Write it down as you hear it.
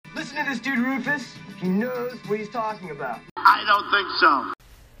to this dude Rufus. He knows what he's talking about. I don't think so.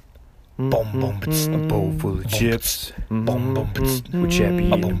 Boom, boom, it's a bowl full of chips. Boom, boom, it's with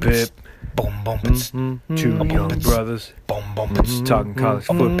Chappie and Pip. Boom, boom, it's two young brothers. Boom, boom, it's talking college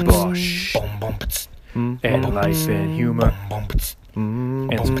football. Boom, boom, it's and life and humor.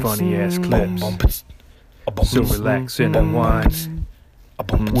 And some funny ass clips. So relax and unwind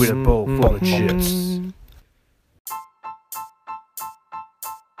with a bowl full of chips.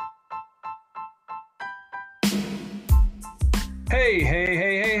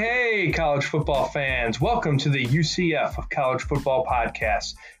 Hey, college football fans. Welcome to the UCF of College Football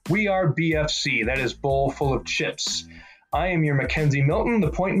Podcast. We are BFC, that is Bowl Full of Chips. I am your Mackenzie Milton, the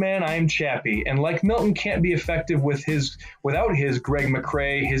point man. I am Chappie. And like Milton can't be effective without his Greg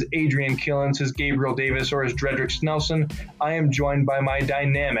McCrae, his Adrian Killens, his Gabriel Davis, or his Dredrick Snelson, I am joined by my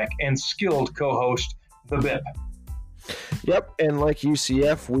dynamic and skilled co-host, the BIP. Yep, and like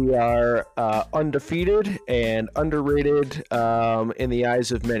UCF, we are undefeated and underrated in the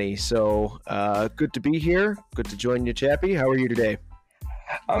eyes of many. So good to be here. Good to join you, Chappie. How are you today?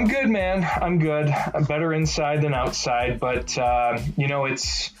 I'm good, man. I'm good. I'm better inside than outside. But,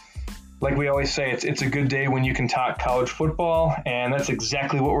 it's like we always say, it's a good day when you can talk college football. And that's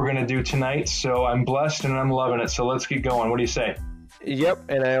exactly what we're going to do tonight. So I'm blessed and I'm loving it. So let's get going. What do you say? Yep,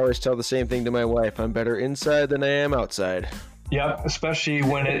 and I always tell the same thing to my wife. I'm better inside than I am outside. Yep, especially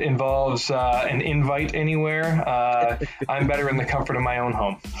when it involves an invite anywhere. I'm better in the comfort of my own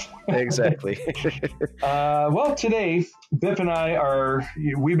home. Exactly. Well, today, Bip and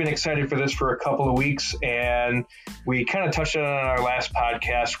we've been excited for this for a couple of weeks, and we kind of touched on it on our last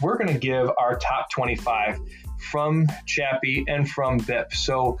podcast. We're going to give our top 25 from Chappie and from Bip.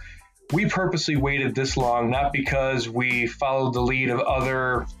 So we purposely waited this long, not because we followed the lead of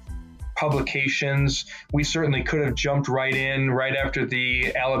other publications. We certainly could have jumped right in right after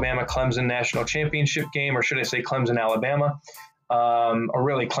the Alabama-Clemson national championship game, or should I say Clemson-Alabama? Or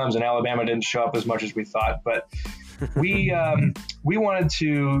really, Clemson-Alabama didn't show up as much as we thought. But we wanted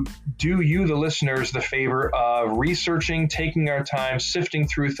to do you, the listeners, the favor of researching, taking our time, sifting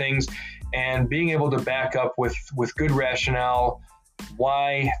through things, and being able to back up with good rationale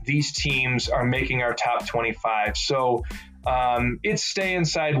why these teams are making our top 25. So it's stay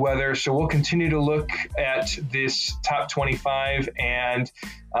inside weather. So we'll continue to look at this top 25. And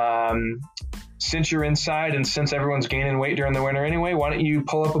since you're inside and since everyone's gaining weight during the winter anyway, why don't you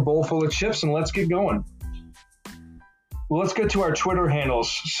pull up a bowl full of chips and let's get going. Well, let's get to our Twitter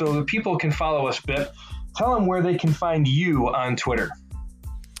handles so the people can follow us, Bip. Tell them where they can find you on Twitter.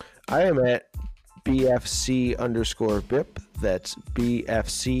 I am at BFC_BIP. That's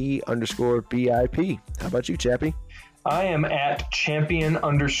BFC_BIP. How about you, Chappie? I am at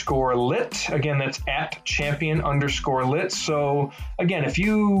champion_lit. Again, that's at champion_lit. So again, if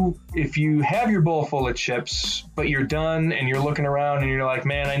you have your bowl full of chips, but you're done and you're looking around and you're like,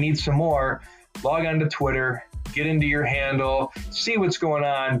 man, I need some more, log on to Twitter, get into your handle, see what's going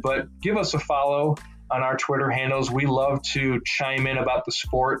on, but give us a follow on our Twitter handles. We love to chime in about the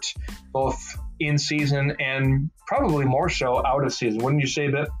sport, both in season and probably more so out of season. Wouldn't you say,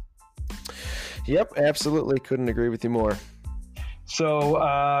 Bip? Yep, absolutely. Couldn't agree with you more. So,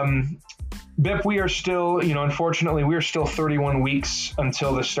 Bip, we are still, unfortunately, we're still 31 weeks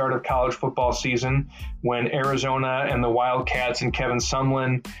until the start of college football season when Arizona and the Wildcats and Kevin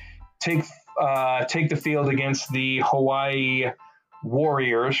Sumlin take the field against the Hawaii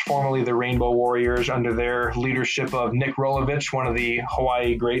Warriors, formerly the Rainbow Warriors, under their leadership of Nick Rolovich, one of the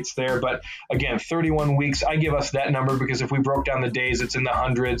Hawaii greats there. But again, 31 weeks, I give us that number because if we broke down the days, it's in the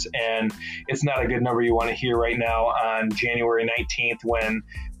hundreds, and it's not a good number you want to hear right now on January 19th when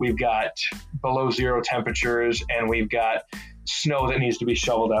we've got below zero temperatures and we've got snow that needs to be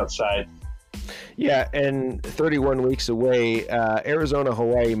shoveled outside. Yeah, and 31 weeks away, Arizona,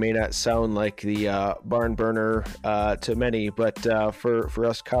 Hawaii may not sound like the barn burner to many, but for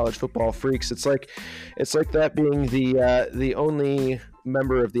us college football freaks, it's like that being the only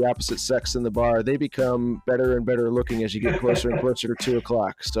member of the opposite sex in the bar. They become better and better looking as you get closer and closer to 2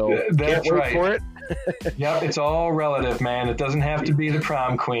 o'clock. So that's can't wait right. for it. Yep, it's all relative, man. It doesn't have to be the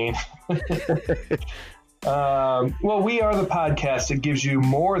prom queen. Well, we are the podcast that gives you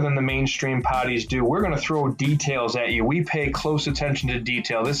more than the mainstream potties do. We're going to throw details at you. We pay close attention to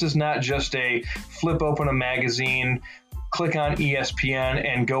detail. This is not just a flip open a magazine, click on ESPN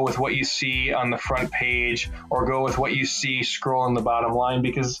and go with what you see on the front page or go with what you see scrolling the bottom line,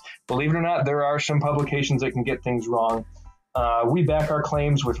 because believe it or not, there are some publications that can get things wrong. We back our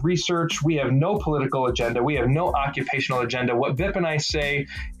claims with research. We have no political agenda. We have no occupational agenda. What Bip and I say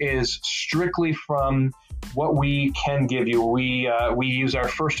is strictly from what we can give you. We use our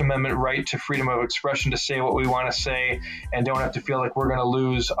First Amendment right to freedom of expression to say what we want to say and don't have to feel like we're going to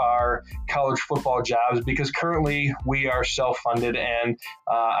lose our college football jobs, because currently we are self-funded. And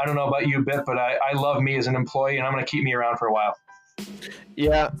I don't know about you, Bip, but I love me as an employee, and I'm going to keep me around for a while.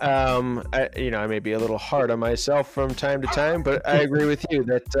 Yeah, I may be a little hard on myself from time to time, but I agree with you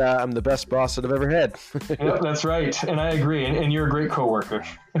that I'm the best boss that I've ever had. Yep, that's right, and I agree, and you're a great coworker.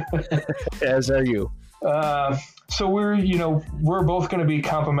 As are you. So we're both going to be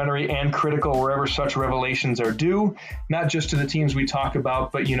complimentary and critical wherever such revelations are due, not just to the teams we talk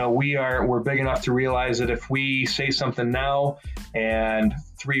about, but we're big enough to realize that if we say something now and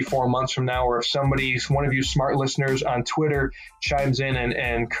 3-4 months from now, or if one of you smart listeners on Twitter chimes in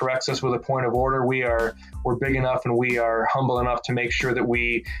and corrects us with a point of order, we're big enough and we are humble enough to make sure that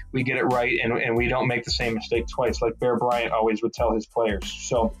we get it right and we don't make the same mistake twice, like Bear Bryant always would tell his players.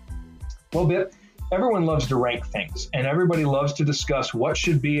 So, well, Bip, everyone loves to rank things, and everybody loves to discuss what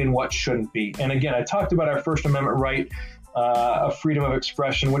should be and what shouldn't be. And again, I talked about our First Amendment right of freedom of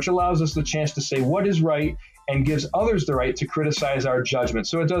expression, which allows us the chance to say what is right and gives others the right to criticize our judgment.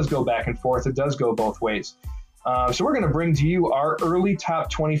 So it does go back and forth. It does go both ways. So we're going to bring to you our early top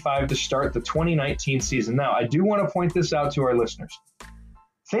 25 to start the 2019 season. Now, I do want to point this out to our listeners.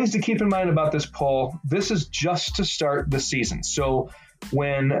 Things to keep in mind about this poll: this is just to start the season. So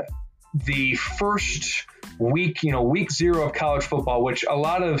when the first week, week 0 of college football, which a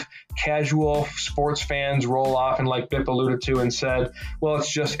lot of casual sports fans roll off and, like Bip alluded to and said, well,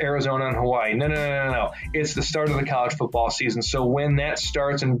 it's just Arizona and Hawaii. No. It's the start of the college football season. So when that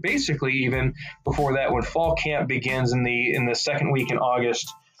starts, and basically even before that, when fall camp begins in the second week in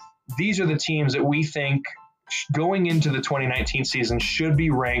August, these are the teams that we think going into the 2019 season should be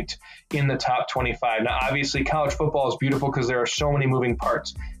ranked in the top 25. Now, obviously, college football is beautiful because there are so many moving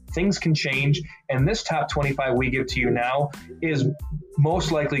parts. Things can change, and this top 25 we give to you now is most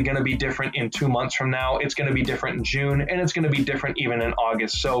likely going to be different in 2 months from now. It's going to be different in June, and it's going to be different even in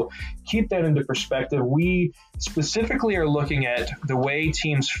August. So keep that into perspective. We specifically are looking at the way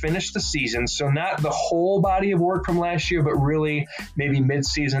teams finish the season, so not the whole body of work from last year, but really maybe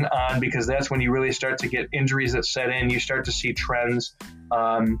mid-season on, because that's when you really start to get injuries that set in. You start to see trends.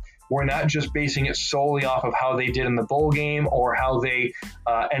 We're not just basing it solely off of how they did in the bowl game or how they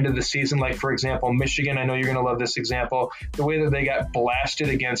ended the season. Like, for example, Michigan, I know you're going to love this example, the way that they got blasted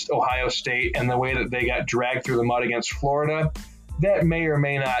against Ohio State and the way that they got dragged through the mud against Florida, that may or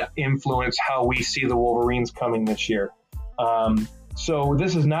may not influence how we see the Wolverines coming this year. So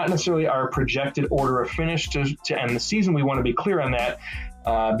this is not necessarily our projected order of finish to end the season. We want to be clear on that.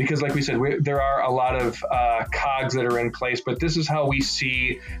 Because like we said, there are a lot of cogs that are in place, but this is how we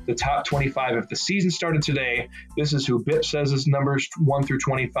see the top 25. If the season started today, this is who Bip says is numbers 1 through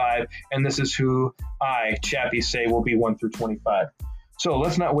 25, and this is who I, Chappie, say will be 1 through 25. So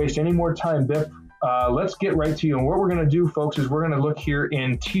let's not waste any more time, Bip. Let's get right to you. And what we're going to do, folks, is we're going to look here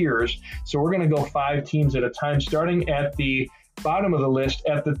in tiers. So we're going to go 5 teams at a time, starting at the bottom of the list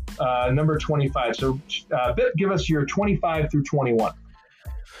at the number 25. So Bip, give us your 25 through 21.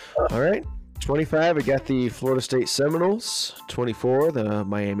 All right. 25, I got the Florida State Seminoles. 24, the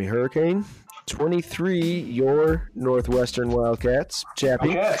Miami Hurricane. 23, your Northwestern Wildcats. Chappie.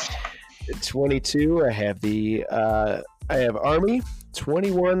 Okay. 22, I have Army.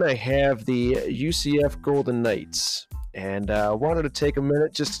 21, I have the UCF Golden Knights. And wanted to take a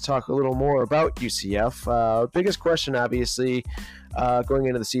minute just to talk a little more about UCF. Biggest question, obviously, going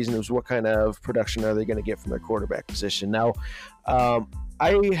into the season was what kind of production are they going to get from their quarterback position. Now,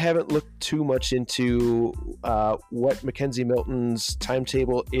 I haven't looked too much into what McKenzie Milton's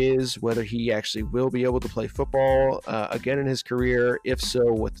timetable is, whether he actually will be able to play football again in his career, if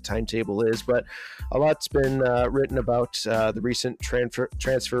so, what the timetable is. But a lot's been written about the recent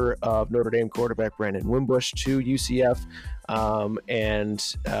transfer of Notre Dame quarterback Brandon Wimbush to UCF and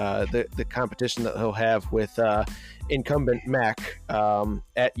the competition that he'll have with incumbent Mac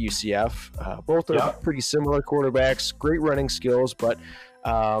at UCF. Both are pretty similar quarterbacks, great running skills, but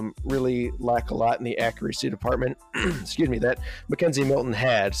really lack a lot in the accuracy department, that McKenzie Milton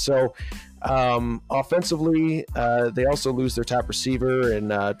had. So offensively, they also lose their top receiver in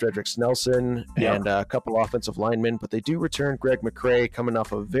Dredrick Nelson and a couple offensive linemen, but they do return Greg McCrae coming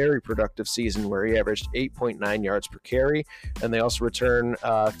off a very productive season where he averaged 8.9 yards per carry, and they also return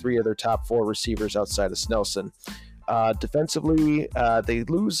 3 of their top 4 receivers outside of Snelson. Defensively, they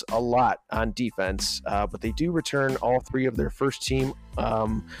lose a lot on defense, but they do return all 3 of their first team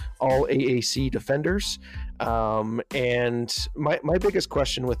all AAC defenders. And my biggest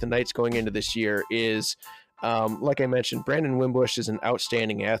question with the Knights going into this year is Like I mentioned, Brandon Wimbush is an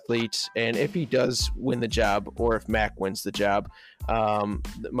outstanding athlete, and if he does win the job, or if Mac wins the job,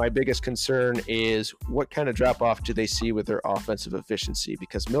 my biggest concern is what kind of drop-off do they see with their offensive efficiency,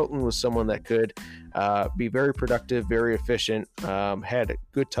 because Milton was someone that could be very productive, very efficient, had a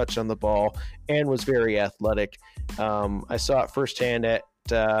good touch on the ball, and was very athletic. I saw it firsthand at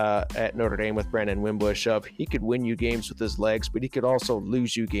Notre Dame with Brandon Wimbush. He could win you games with his legs, but he could also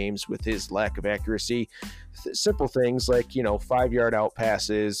lose you games with his lack of accuracy. Simple things like 5-yard out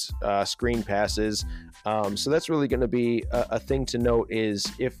passes, screen passes. So that's really going to be a thing to note, is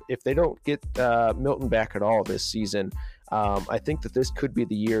if they don't get Milton back at all this season, I think that this could be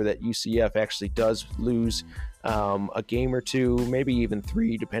the year that UCF actually does lose a game or two, maybe even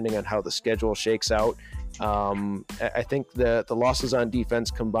 3, depending on how the schedule shakes out. I think the losses on defense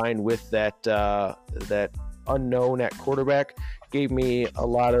combined with that unknown at quarterback gave me a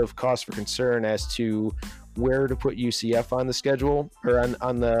lot of cause for concern as to where to put UCF on the schedule, or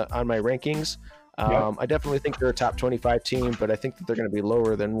on my rankings. I definitely think they're a top 25 team, but I think that they're going to be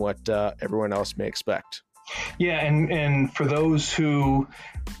lower than what everyone else may expect. Yeah, and for those who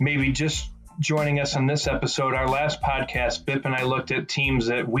maybe just joining us on this episode, our last podcast, Bip and I looked at teams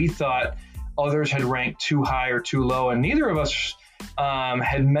that we thought others had ranked too high or too low, and neither of us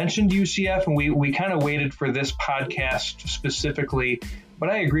had mentioned UCF, and we kind of waited for this podcast specifically. But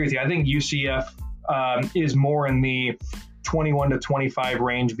I agree with you. I think UCF is more in the 21 to 25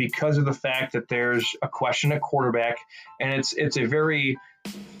 range because of the fact that there's a question at quarterback, and it's a very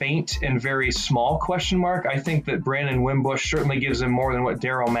faint and very small question mark. I think that Brandon Wimbush certainly gives them more than what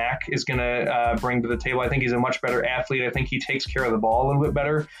Darryl Mack is going to bring to the table. I think he's a much better athlete. I think he takes care of the ball a little bit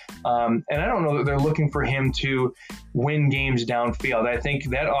better. And I don't know that they're looking for him to win games downfield. I think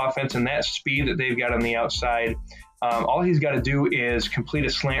that offense and that speed that they've got on the outside, all he's got to do is complete a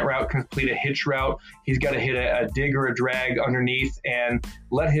slant route, complete a hitch route. He's got to hit a dig or a drag underneath and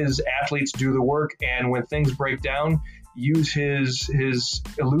let his athletes do the work. And when things break down, use his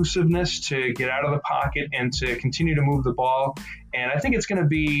elusiveness to get out of the pocket and to continue to move the ball. And I think it's going to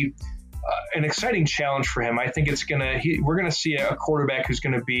be an exciting challenge for him. I think we're going to see a quarterback who's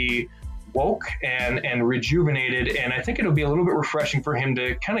going to be woke and rejuvenated. And I think it'll be a little bit refreshing for him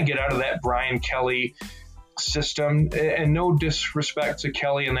to kind of get out of that Brian Kelly system. And no disrespect to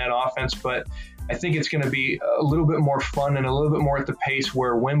Kelly in that offense, but I think it's going to be a little bit more fun and a little bit more at the pace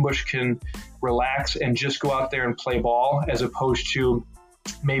where Wimbush can relax and just go out there and play ball, as opposed to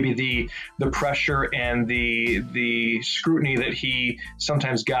maybe the pressure and the scrutiny that he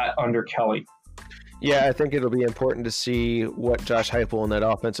sometimes got under Kelly. Yeah, I think it'll be important to see what Josh Heupel and that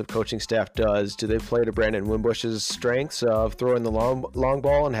offensive coaching staff does. Do they play to Brandon Wimbush's strengths of throwing the long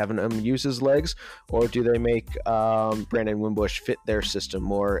ball and having him use his legs, or do they make Brandon Wimbush fit their system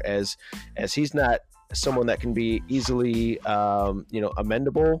more, as he's not someone that can be easily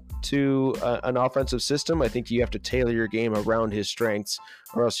amendable to an offensive system? I think you have to tailor your game around his strengths,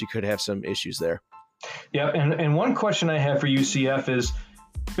 or else you could have some issues there. Yep, and one question I have for UCF is,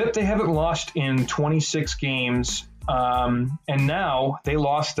 that they haven't lost in 26 games, and now they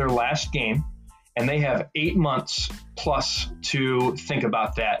lost their last game, and they have 8 months plus to think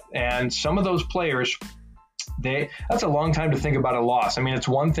about that. And some of those players, that's a long time to think about a loss. I mean, it's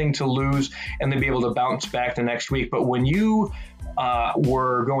one thing to lose and then be able to bounce back the next week, but when you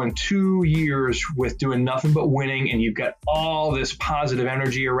were going 2 years with doing nothing but winning, and you've got all this positive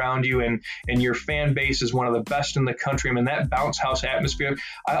energy around you, and your fan base is one of the best in the country. I mean, that bounce house atmosphere,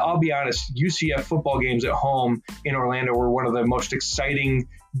 I'll be honest, UCF football games at home in Orlando were one of the most exciting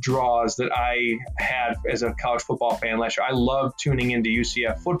draws that I had as a college football fan last year. I loved tuning into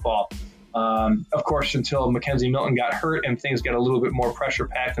UCF football. Of course, until Mackenzie Milton got hurt and things got a little bit more pressure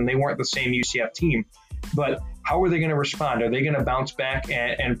packed, and they weren't the same UCF team. But how are they going to respond? Are they going to bounce back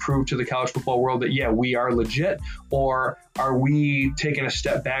and prove to the college football world that, yeah, we are legit? Or are we taking a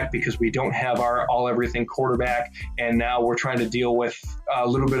step back because we don't have our all-everything quarterback, and now we're trying to deal with a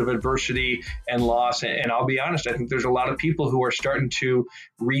little bit of adversity and loss? And I'll be honest, I think there's a lot of people who are starting to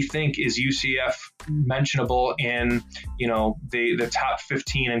rethink, is UCF mentionable in, the top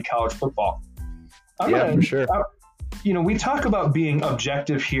 15 in college football? For sure. We talk about being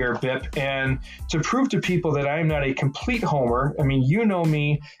objective here, Bip, and to prove to people that I'm not a complete homer. I mean, you know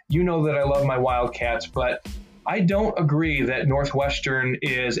me, you know that I love my Wildcats, but I don't agree that Northwestern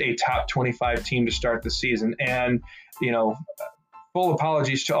is a top 25 team to start the season. And, full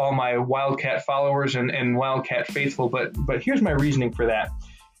apologies to all my Wildcat followers and Wildcat faithful, but here's my reasoning for that.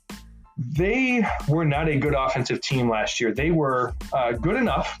 They were not a good offensive team last year. They were good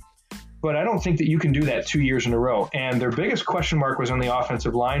enough, but I don't think that you can do that 2 years in a row. And their biggest question mark was on the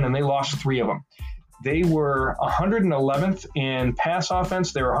offensive line, and they lost 3 of them. They were 111th in pass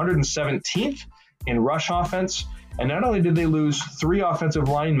offense. They were 117th in rush offense. And not only did they lose 3 offensive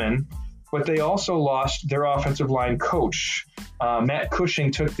linemen, but they also lost their offensive line coach. Matt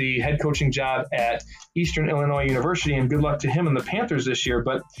Cushing took the head coaching job at Eastern Illinois University, and good luck to him and the Panthers this year.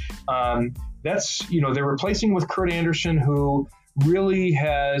 But they're replacing with Kurt Anderson, who really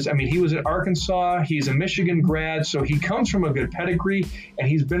has, he was at Arkansas, he's a Michigan grad, so he comes from a good pedigree, and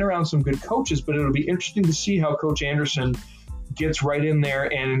he's been around some good coaches, but it'll be interesting to see how Coach Anderson gets right in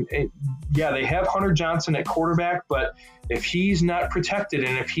there. And they have Hunter Johnson at quarterback, but if he's not protected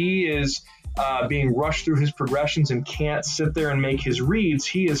and if he is being rushed through his progressions and can't sit there and make his reads,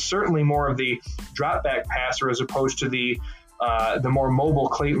 he is certainly more of the drop back passer as opposed to the more mobile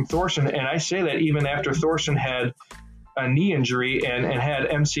Clayton Thorson. And I say that even after Thorson had a knee injury and had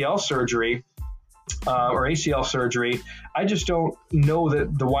MCL surgery or ACL surgery, I just don't know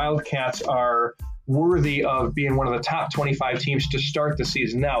that the Wildcats are worthy of being one of the top 25 teams to start the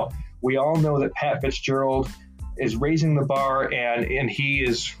season. Now, we all know that Pat Fitzgerald is raising the bar, and he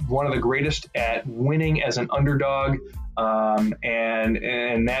is one of the greatest at winning as an underdog,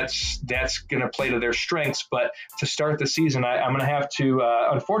 and that's going to play to their strengths. But to start the season, I'm going to have to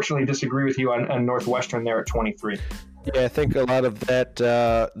unfortunately disagree with you on Northwestern there at 23. Yeah, I think a lot of that,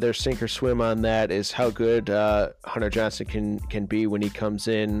 their sink or swim on that is how good Hunter Johnson can be when he comes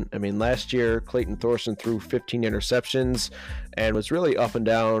in. Last year, Clayton Thorson threw 15 interceptions and was really up and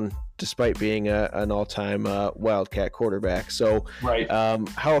down despite being an all-time Wildcat quarterback. So right.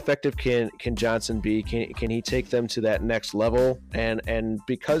 How effective can Johnson be? Can he take them to that next level? And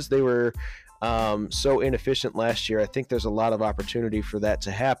because they were so inefficient last year, I think there's a lot of opportunity for that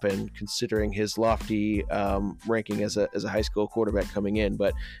to happen, considering his lofty ranking as a high school quarterback coming in.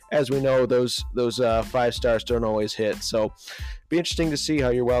 But as we know, those 5 stars don't always hit. So be interesting to see how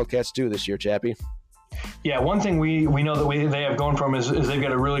your Wildcats do this year, Chappie. Yeah, one thing we know that they have going from is they've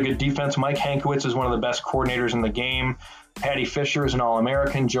got a really good defense. Mike Hankwitz is one of the best coordinators in the game. Patty Fisher is an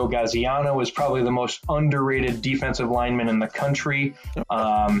All-American. Joe Gaziano is probably the most underrated defensive lineman in the country.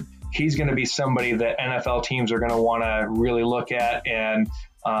 He's going to be somebody that NFL teams are going to want to really look at. And,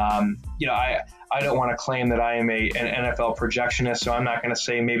 I don't want to claim that I am an NFL projectionist, so I'm not going to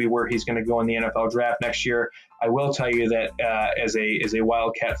say maybe where he's going to go in the NFL draft next year. I will tell you that as a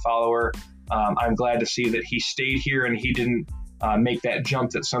Wildcat follower, I'm glad to see that he stayed here and he didn't make that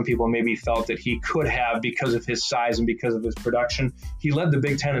jump that some people maybe felt that he could have because of his size and because of his production. He led the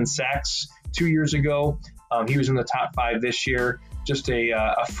Big Ten in sacks 2 years ago. He was in the top 5 this year. Just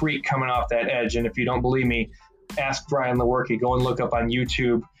a freak coming off that edge. And if you don't believe me, ask Brian Lewerke. Go and look up on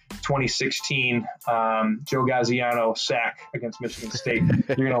YouTube 2016 Joe Gaziano sack against Michigan State.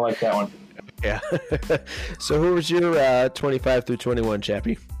 You're going to like that one. Yeah. So who was your 25 through 21,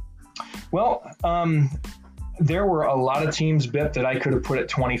 Chappie? Well, there were a lot of teams, Bip, that I could have put at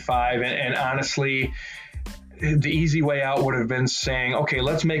 25. And honestly, the easy way out would have been saying, okay,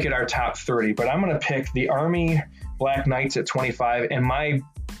 let's make it our top 30. But I'm going to pick the Army Black Knights at 25. And my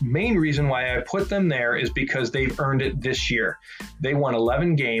main reason why I put them there is because they've earned it this year. They won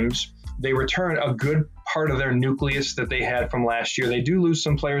 11 games. They return a good part of their nucleus that they had from last year. They do lose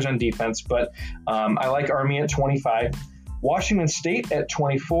some players on defense, but I like Army at 25. Washington State at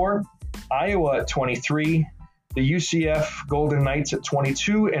 24. Iowa at 23. The UCF Golden Knights at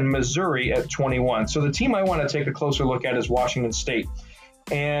 22, and Missouri at 21. So the team I want to take a closer look at is Washington State.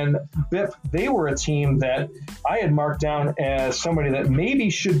 And Bip, they were a team that I had marked down as somebody that maybe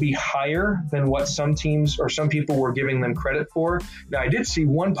should be higher than what some teams or some people were giving them credit for. Now, I did see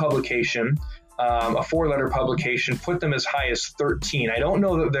one publication, a 4-letter publication, put them as high as 13. I don't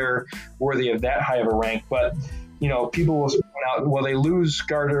know that they're worthy of that high of a rank, but people will point out, well, they lose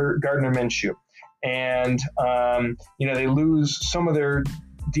Gardner Minshew. And, they lose some of their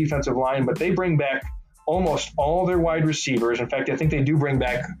defensive line, but they bring back almost all their wide receivers. In fact, I think they do bring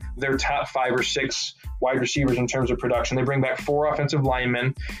back their top 5 or 6 wide receivers in terms of production. They bring back 4 offensive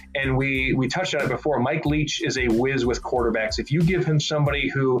linemen. And we touched on it before. Mike Leach is a whiz with quarterbacks. If you give him somebody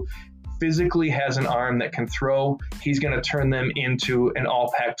who physically has an arm that can throw, he's going to turn them into an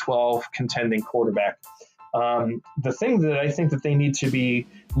all Pac-12 contending quarterback. The thing that I think that they need to be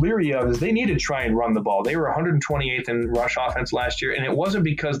leery of is they need to try and run the ball. They were 128th in rush offense last year, and it wasn't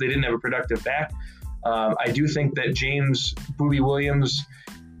because they didn't have a productive back. I do think that James Boobie Williams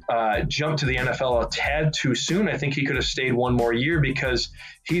jumped to the NFL a tad too soon. I think he could have stayed one more year because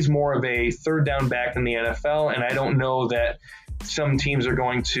he's more of a third down back in the NFL, and I don't know that some teams are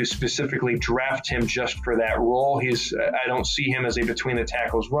going to specifically draft him just for that role. I don't see him as a between the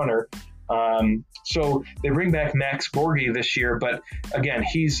tackles runner. So they bring back Max Borghi this year, but again,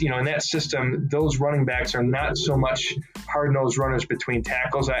 he's, in that system, those running backs are not so much hard-nosed runners between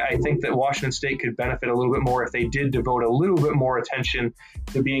tackles. I think that Washington State could benefit a little bit more if they did devote a little bit more attention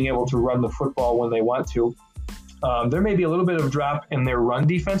to being able to run the football when they want to. There may be a little bit of a drop in their run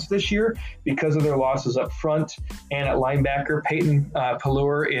defense this year because of their losses up front and at linebacker. Peyton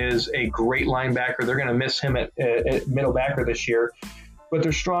Pelluer is a great linebacker. They're going to miss him at middle backer this year, but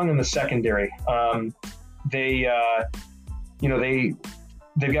they're strong in the secondary. They've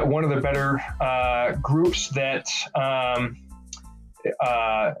got one of the better groups that,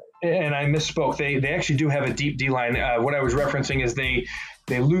 and I misspoke. They actually do have a deep D line. What I was referencing is they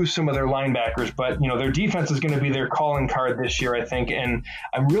lose some of their linebackers, but their defense is going to be their calling card this year, I think. And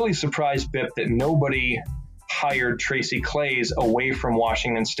I'm really surprised, Bip, that nobody hired Tracy Claeys away from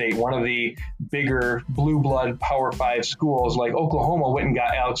Washington State, one of the bigger blue blood Power 5 schools. Like Oklahoma went and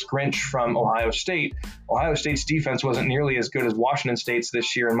got Alex Grinch from Ohio State. Ohio State's defense wasn't nearly as good as Washington State's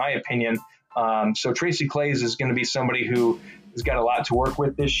this year, in my opinion. So Tracy Claeys is going to be somebody who has got a lot to work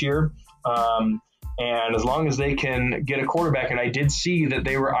with this year. And as long as they can get a quarterback, and I did see that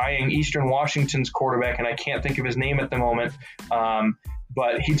they were eyeing Eastern Washington's quarterback, and I can't think of his name at the moment,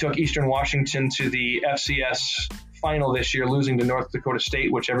 but he took Eastern Washington to the FCS final this year, losing to North Dakota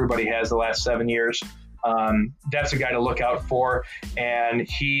State, which everybody has the last 7 years. That's a guy to look out for, and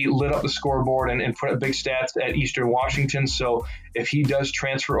he lit up the scoreboard and put up big stats at Eastern Washington. So if he does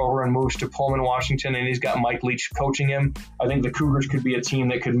transfer over and moves to Pullman, Washington, and he's got Mike Leach coaching him, I think the Cougars could be a team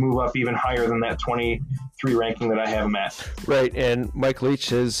that could move up even higher than that 23 ranking that I have him at. Right, and Mike Leach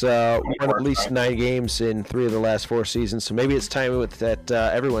has won at least 9 games in 3 of the last 4 seasons, so maybe it's time that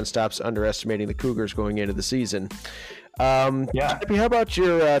everyone stops underestimating the Cougars going into the season. Chippy, how about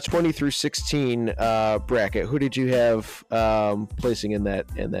your 20 through 16 bracket? Who did you have placing in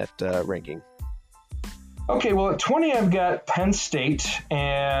that ranking? Okay, well, at 20, I've got Penn State,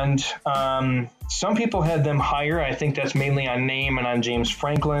 and some people had them higher. I think that's mainly on name and on James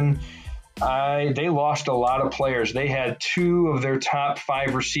Franklin. They lost a lot of players. They had 2 of their top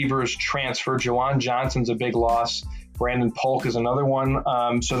 5 receivers transfer. Jawan Johnson's a big loss. Brandon Polk is another one.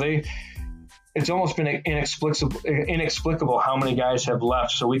 It's almost been inexplicable how many guys have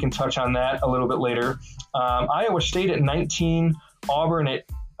left, so we can touch on that a little bit later. Iowa State at 19,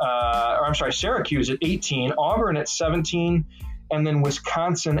 Syracuse at 18, Auburn at 17, and then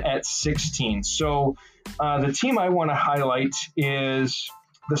Wisconsin at 16. So the team I want to highlight is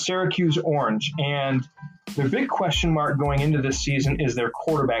the Syracuse Orange, and the big question mark going into this season is their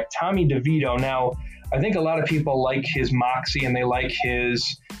quarterback, Tommy DeVito. Now, I think a lot of people like his moxie and they like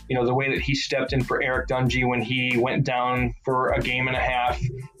his, the way that he stepped in for Eric Dungey when he went down for a game and a half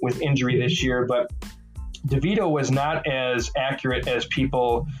with injury this year. But DeVito was not as accurate as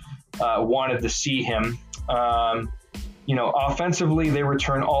people wanted to see him. Offensively, they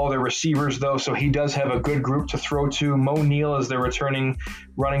return all their receivers, though, so he does have a good group to throw to. Mo Neal is their returning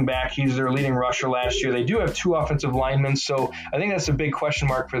running back. He's their leading rusher last year. They do have 2 offensive linemen, so I think that's a big question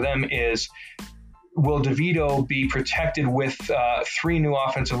mark for them is, will DeVito be protected with 3 new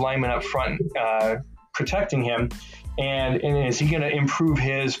offensive linemen up front protecting him? And is he going to improve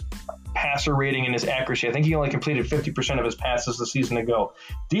his passer rating and his accuracy? I think he only completed 50% of his passes the season ago.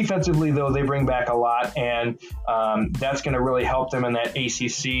 Defensively, though, they bring back a lot, and that's going to really help them in that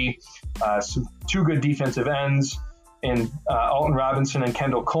ACC. 2 good defensive ends in Alton Robinson and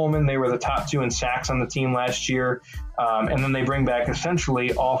Kendall Coleman. They were the top 2 in sacks on the team last year. And then they bring back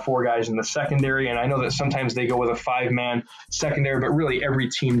essentially all 4 guys in the secondary. And I know that sometimes they go with a 5-man secondary, but really every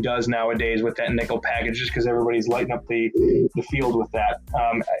team does nowadays with that nickel package just because everybody's lighting up the field with that.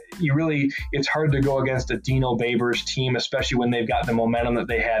 It's hard to go against a Dino Babers team, especially when they've got the momentum that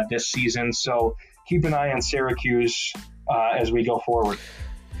they had this season. So keep an eye on Syracuse as we go forward.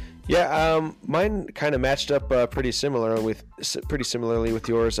 Yeah, mine kind of matched up pretty similarly with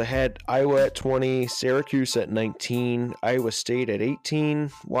yours. I had Iowa at 20, Syracuse at 19, Iowa State at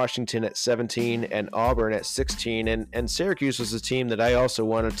 18, Washington at 17, and Auburn at 16. And Syracuse was a team that I also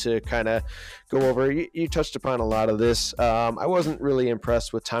wanted to kind of go over. You touched upon a lot of this. I wasn't really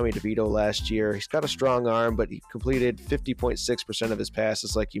impressed with Tommy DeVito last year. He's got a strong arm, but he completed 50.6% of his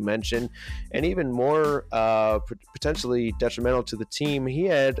passes, like you mentioned. And even more potentially detrimental to the team, he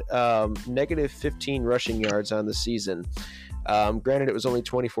had negative 15 rushing yards on the season. Granted, it was only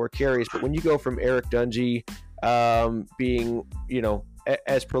 24 carries, but when you go from Eric Dungey being,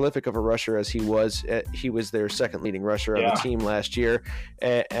 as prolific of a rusher as he was their second leading rusher on the team last year.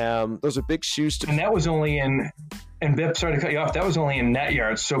 Those are big shoes to. And that was only in And Bip, sorry to cut you off, that was only in net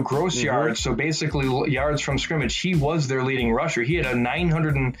yards. So gross yards, so basically yards from scrimmage, he was their leading rusher. He had a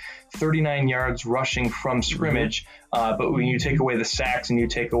 939 yards rushing from scrimmage. But when you take away the sacks and you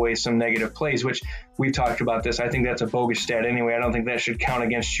take away some negative plays, which we've talked about this, I think that's a bogus stat anyway. I don't think that should count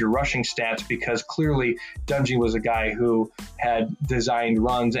against your rushing stats, because clearly Dungey was a guy who had designed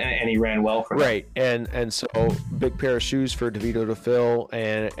runs and he ran well for them. Right. And so big pair of shoes for DeVito to fill.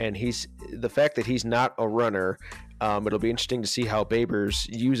 And he's the fact that he's not a runner. It'll be interesting to see how Babers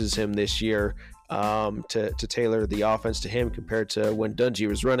uses him this year to tailor the offense to him compared to when Dungey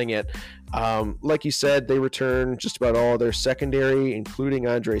was running it. Like you said, they return just about all their secondary, including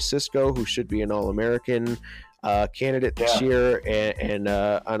Andre Sisco, who should be an All-American candidate this year and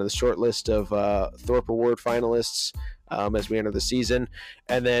on the short list of Thorpe Award finalists as we enter the season.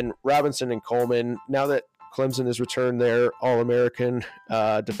 And then Robinson and Coleman, now that Clemson has returned their All-American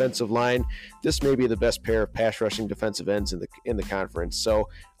defensive line, this may be the best pair of pass rushing defensive ends in the conference. So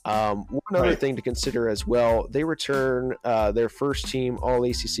one other thing to consider as well, they return their first team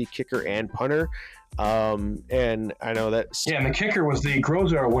All-ACC kicker and punter. And I know that. Yeah, and the kicker was the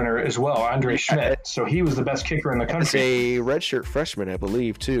Grosar winner as well, Andre Schmidt. So he was the best kicker in the country. It's a redshirt freshman, I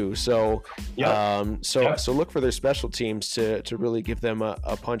believe, too. So, so look for their special teams to really give them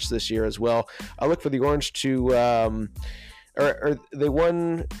a punch this year as well. I look for the Orange to, or they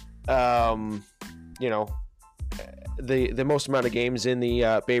won, the most amount of games in the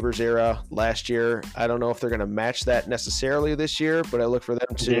Babers era last year. I don't know if they're going to match that necessarily this year, but I look for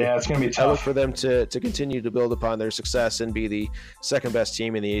them to. Yeah, it's going to be tough. I look for them to continue to build upon their success and be the second best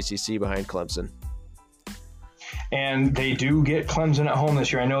team in the ACC behind Clemson. And they do get Clemson at home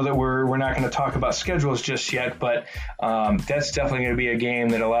this year. I know that we're not going to talk about schedules just yet, but that's definitely going to be a game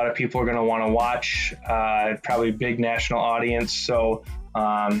that a lot of people are going to want to watch. Probably big national audience. So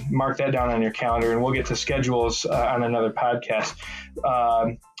mark that down on your calendar, and we'll get to schedules on another podcast.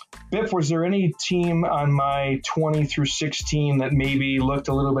 Biff, was there any team on my 20 through 16 that maybe looked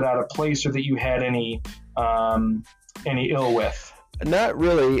a little bit out of place, or that you had any ill with? Not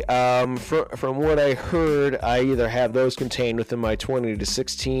really. From what I heard, I either have those contained within my 20 to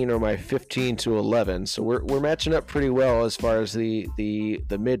 16 or my 15 to 11. So we're matching up pretty well as far as the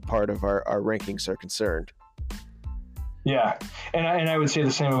mid part of our rankings are concerned. Yeah, and I would say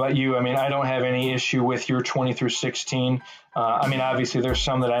the same about you. I mean, I don't have any issue with your 20 through 16. I mean, obviously there's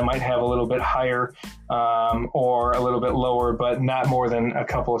some that I might have a little bit higher or a little bit lower, but not more than a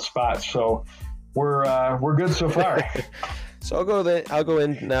couple of spots. So we're good so far. So I'll go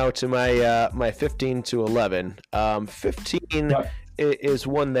in now to my 15 to 11. 15 is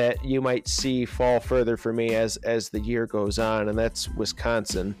one that you might see fall further for me as the year goes on, and that's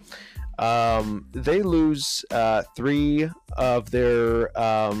Wisconsin. They lose three of their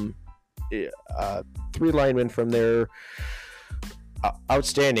three linemen from their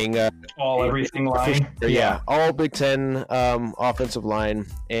outstanding everything line. All Big Ten offensive line,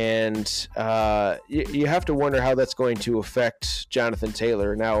 and you have to wonder how that's going to affect Jonathan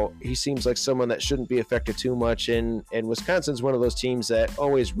Taylor. Now, he seems like someone that shouldn't be affected too much, and Wisconsin's one of those teams that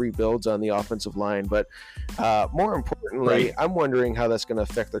always rebuilds on the offensive line, but more importantly, I'm wondering how that's going to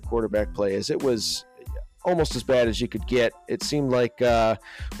affect their quarterback play, as it was almost as bad as you could get. It seemed like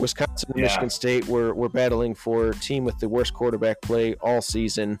Wisconsin and Michigan State were battling for a team with the worst quarterback play all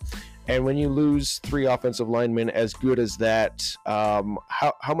season. And when you lose three offensive linemen as good as that,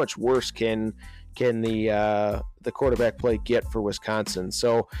 how much worse can the quarterback play get for Wisconsin?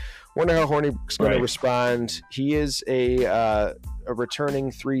 So wonder how Hornibrook's going to respond. He is a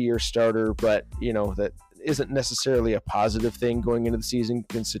returning 3-year starter, but that isn't necessarily a positive thing going into the season,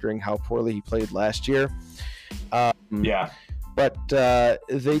 considering how poorly he played last year. But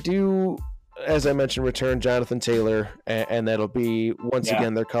they do, as I mentioned, return Jonathan Taylor, and that'll be once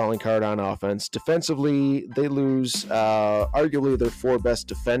again their calling card on offense. Defensively, they lose arguably their four best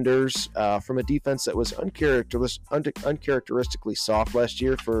defenders from a defense that was uncharacteristically soft last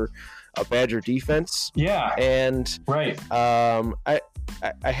year for a Badger defense. And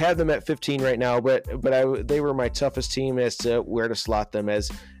I have them at 15 right now, but they were my toughest team as to where to slot them,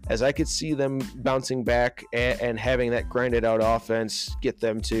 as I could see them bouncing back and having that grinded out offense get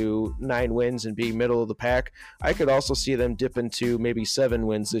them to 9 wins and be middle of the pack. I could also see them dip into maybe 7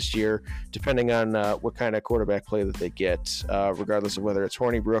 wins this year, depending on what kind of quarterback play that they get, regardless of whether it's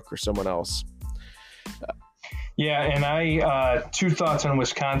Hornibrook or someone else. And I two thoughts on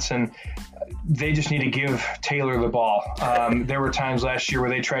Wisconsin. They just need to give Taylor the ball. There were times last year where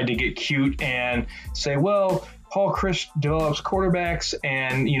they tried to get cute and say, well, Paul Chryst develops quarterbacks,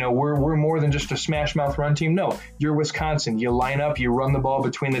 and we're more than just a smash mouth run team. No, you're Wisconsin. You line up, you run the ball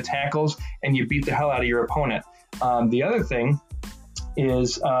between the tackles, and you beat the hell out of your opponent. The other thing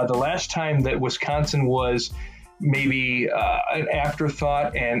is the last time that Wisconsin was maybe an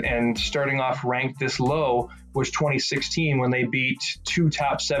afterthought and starting off ranked this low was 2016 when they beat two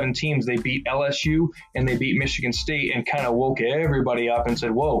top 7 teams. They beat LSU and they beat Michigan State and kind of woke everybody up and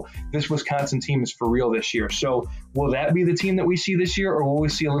said, whoa, this Wisconsin team is for real this year. So will that be the team that we see this year, or will we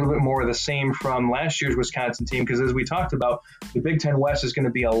see a little bit more of the same from last year's Wisconsin team? Because as we talked about, the Big Ten West is going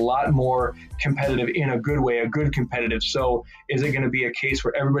to be a lot more competitive in a good way, a good competitive. So is it going to be a case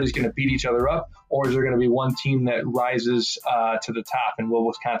where everybody's going to beat each other up, or is there going to be one team that rises to the top, and will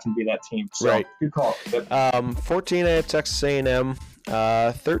Wisconsin be that team? So, right. Good call. 14, I have Texas A&M.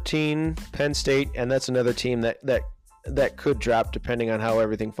 13, Penn State, and that's another team that could drop depending on how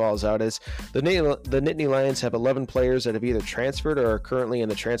everything falls out. Is the Nittany Lions have 11 players that have either transferred or are currently in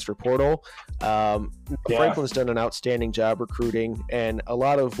the transfer portal. Franklin's done an outstanding job recruiting, and a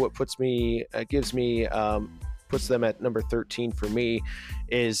lot of what puts them at number 13 for me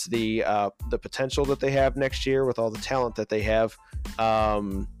is the potential that they have next year with all the talent that they have.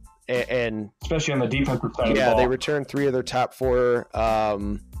 And especially on the defensive side of the ball. They returned 3 of their top 4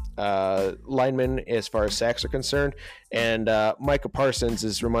 linemen as far as sacks are concerned. And Micah Parsons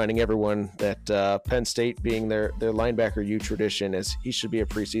is reminding everyone that Penn State, being their linebacker U tradition, is he should be a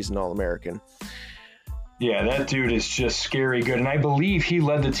preseason All-American. Yeah, that dude is just scary good. And I believe he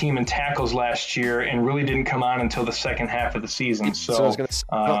led the team in tackles last year and really didn't come on until the second half of the season. So I was going to say,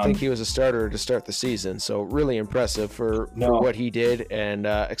 I don't think he was a starter to start the season. So really impressive for what he did, and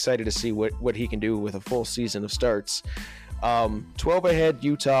excited to see what he can do with a full season of starts. 12 ahead,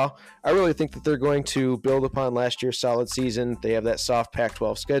 Utah. I really think that they're going to build upon last year's solid season. They have that soft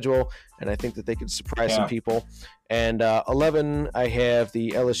Pac-12 schedule, and I think that they could surprise some people. And 11, I have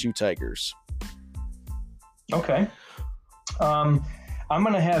the LSU Tigers. Okay. I'm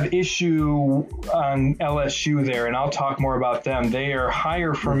going to have issue on LSU there, and I'll talk more about them. They are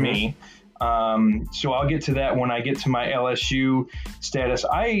higher for me. So I'll get to that when I get to my LSU status.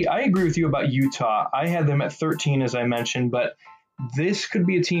 I agree with you about Utah. I had them at 13, as I mentioned, but this could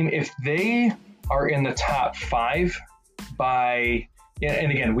be a team, if they are in the top 5 by,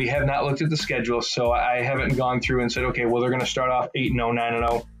 and again, we have not looked at the schedule, so I haven't gone through and said, okay, well, they're going to start off 8-0,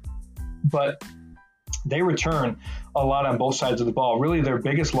 9-0, but they return a lot on both sides of the ball. Really, their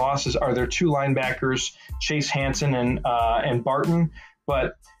biggest losses are their 2 linebackers, Chase Hansen and Barton,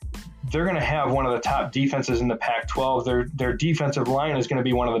 but they're going to have one of the top defenses in the Pac-12. Their defensive line is going to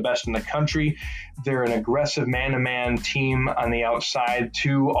be one of the best in the country. They're an aggressive man-to-man team on the outside,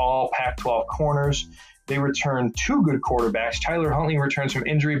 2 all Pac-12 corners. They return 2 good quarterbacks. Tyler Huntley returns from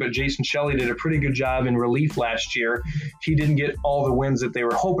injury, but Jason Shelley did a pretty good job in relief last year. He didn't get all the wins that they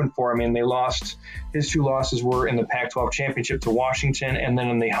were hoping for. I mean, his 2 losses were in the Pac-12 championship to Washington, and then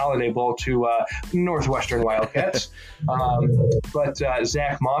in the Holiday Bowl to Northwestern Wildcats. But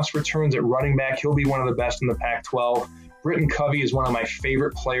Zach Moss returns at running back. He'll be one of the best in the Pac-12. Britton Covey is one of my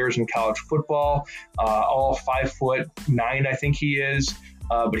favorite players in college football. All 5'9", I think he is.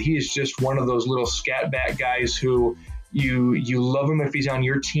 But he is just one of those little scat back guys who you love him if he's on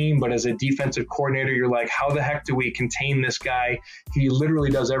your team, but as a defensive coordinator, you're like, how the heck do we contain this guy? He literally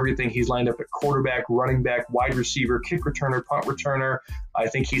does everything. He's lined up at quarterback, running back, wide receiver, kick returner, punt returner. I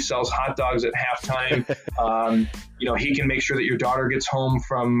think he sells hot dogs at halftime. He can make sure that your daughter gets home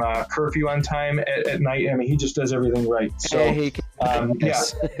from curfew on time at night. I mean, he just does everything right. So, yeah.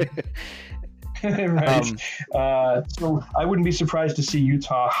 Right. So I wouldn't be surprised to see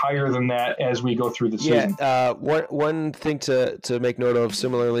Utah higher than that as we go through the season. Yeah. One thing to make note of,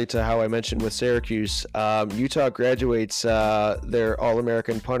 similarly to how I mentioned with Syracuse, Utah graduates their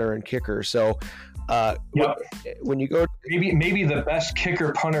All-American punter and kicker. So when you go, maybe the best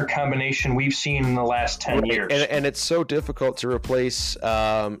kicker punter combination we've seen in the last 10 years. And it's so difficult to replace,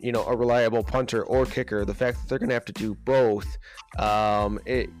 a reliable punter or kicker. The fact that they're going to have to do both,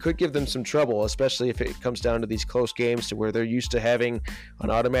 it could give them some trouble, especially if it comes down to these close games to where they're used to having an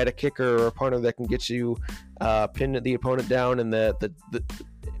automatic kicker or a punter that can get you pin the opponent down in the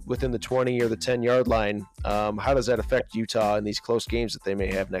within the 20 or the 10-yard line. How does that affect Utah in these close games that they may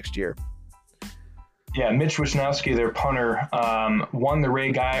have next year? Yeah, Mitch Wisnowski, their punter, won the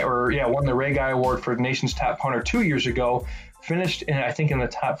Ray Guy Award for the nation's top punter 2 years ago. Finished in the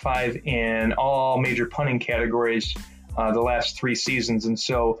top 5 in all major punting categories the last 3 seasons. And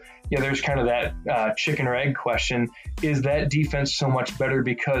so, there's kind of that chicken or egg question. Is that defense so much better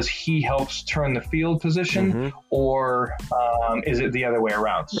because he helps turn the field position, or is it the other way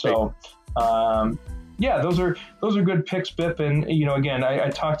around? Right. So, those are good picks, Bip. And, again, I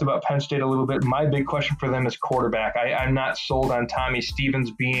talked about Penn State a little bit. My big question for them is quarterback. I'm not sold on Tommy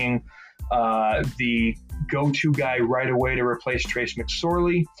Stevens being the go-to guy right away to replace Trace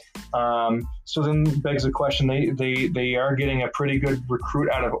McSorley. So then begs the question, they are getting a pretty good recruit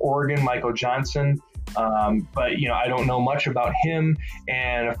out of Oregon, Michael Johnson. But, I don't know much about him.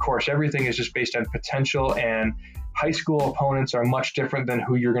 And of course, everything is just based on potential, and high school opponents are much different than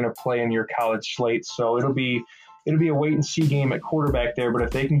who you're going to play in your college slate. So it'll be a wait and see game at quarterback there. But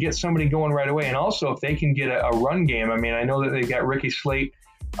if they can get somebody going right away, and also if they can get a run game, I mean, I know that they've got Ricky Slate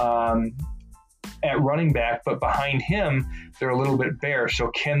at running back, but behind him, they're a little bit bare. So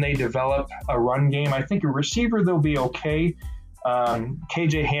can they develop a run game? I think a receiver, they'll be okay.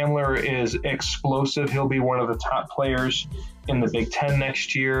 KJ Hamler is explosive. He'll be one of the top players in the Big Ten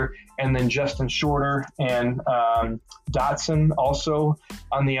next year. And then Justin Shorter and Dotson also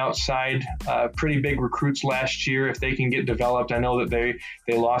on the outside, pretty big recruits last year. If they can get developed, I know that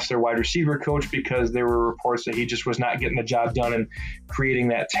they lost their wide receiver coach because there were reports that he just was not getting the job done and creating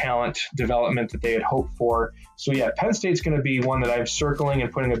that talent development that they had hoped for. So yeah, Penn State's going to be one that I'm circling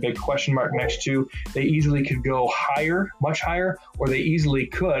and putting a big question mark next to. They easily could go higher, much higher, or they easily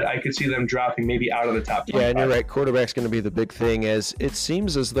could. I could see them dropping maybe out of the top 25. Yeah, and you're right. Quarterback's going to be the big thing, as it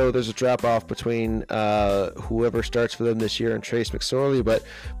seems as though there's a drop-off between whoever starts for them this year and Trace McSorley. But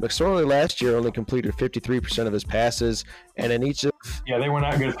McSorley last year only completed 53% of his passes, and in each of they were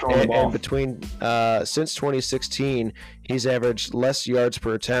not good throwing the ball. And between since 2016, he's averaged less yards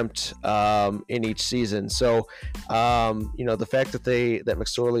per attempt in each season. So, the fact that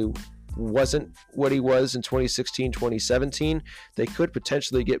McSorley wasn't what he was in 2016, 2017, they could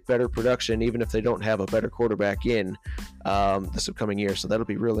potentially get better production even if they don't have a better quarterback in this upcoming year. So that'll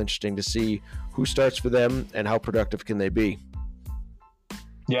be real interesting to see who starts for them and how productive can they be.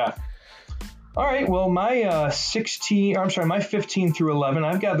 Yeah. All right. Well, my 15 through 11,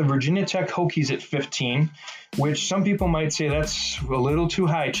 I've got the Virginia Tech Hokies at 15, which some people might say that's a little too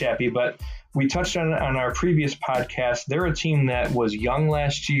high, Chappie, but we touched on our previous podcast. They're a team that was young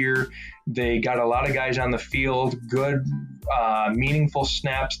last year. They got a lot of guys on the field, good, meaningful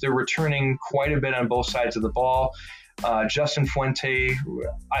snaps. They're returning quite a bit on both sides of the ball. Justin Fuente,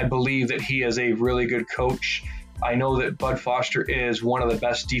 I believe that he is a really good coach. I know that Bud Foster is one of the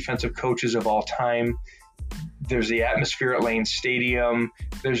best defensive coaches of all time. There's the atmosphere at Lane Stadium.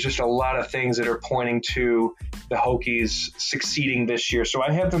 There's just a lot of things that are pointing to the Hokies succeeding this year. So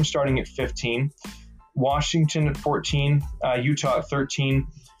I have them starting at 15, Washington at 14, Utah at 13.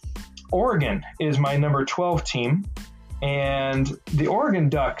 Oregon is my number 12 team. And the Oregon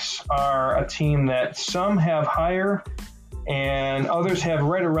Ducks are a team that some have higher and others have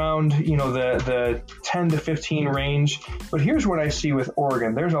right around, the 10 to 15 range. But here's what I see with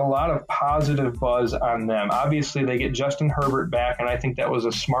Oregon. There's a lot of positive buzz on them. Obviously, they get Justin Herbert back, and I think that was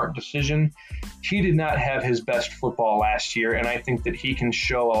a smart decision. He did not have his best football last year, and I think that he can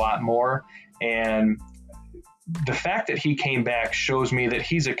show a lot more. And the fact that he came back shows me that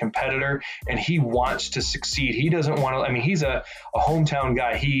he's a competitor and he wants to succeed. He doesn't want to, he's a hometown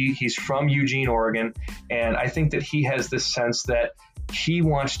guy. He's from Eugene, Oregon. And I think that he has this sense that he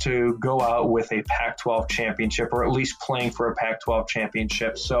wants to go out with a Pac-12 championship, or at least playing for a Pac-12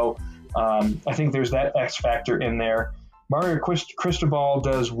 championship. So I think there's that X factor in there. Mario Cristobal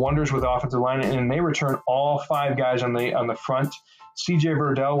does wonders with offensive line, and they return all 5 guys on the front. CJ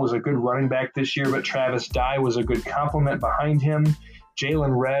Verdell was a good running back this year, but Travis Dye was a good complement behind him.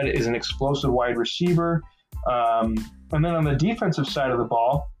 Jalen Redd is an explosive wide receiver. And then on the defensive side of the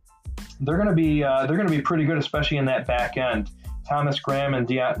ball, they're going to be pretty good, especially in that back end. Thomas Graham and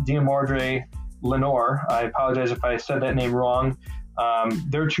Diamondre Lenore. I apologize if I said that name wrong.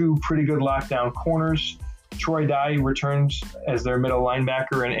 They're 2 pretty good lockdown corners. Troy Dye returns as their middle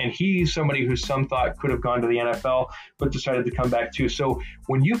linebacker, and he's somebody who some thought could have gone to the NFL, but decided to come back too. So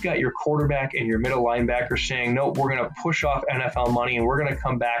when you've got your quarterback and your middle linebacker saying, no, we're going to push off NFL money and we're going to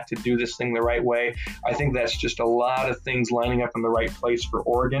come back to do this thing the right way, I think that's just a lot of things lining up in the right place for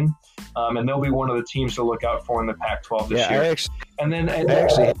Oregon. And they'll be one of the teams to look out for in the Pac-12 this year.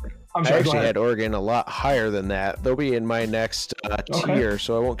 I actually had Oregon a lot higher than that. They'll be in my next tier,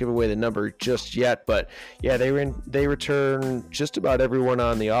 so I won't give away the number just yet. But yeah, they return just about everyone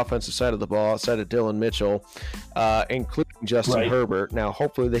on the offensive side of the ball outside of Dylan Mitchell, including Justin Herbert. Now,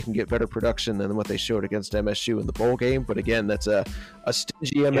 hopefully they can get better production than what they showed against MSU in the bowl game. But again, that's a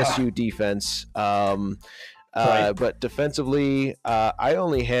stingy MSU defense. But defensively, I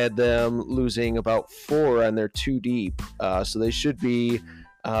only had them losing about 4 on their 2 deep. So they should be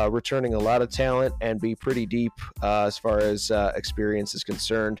returning a lot of talent and be pretty deep as far as experience is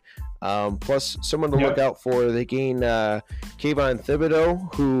concerned. Plus, someone to look out for. They gain Kayvon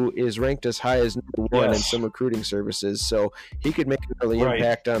Thibodeau, who is ranked as high as number 1 in some recruiting services. So he could make an early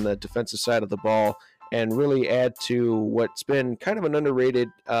impact on the defensive side of the ball and really add to what's been kind of an underrated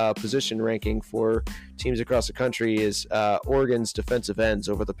position ranking for teams across the country is Oregon's defensive ends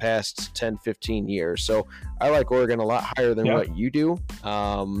over the past 10, 15 years. So I like Oregon a lot higher than what you do.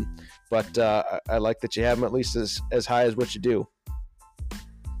 But I like that you have them at least as high as what you do.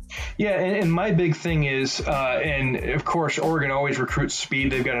 Yeah, and my big thing is, and of course, Oregon always recruits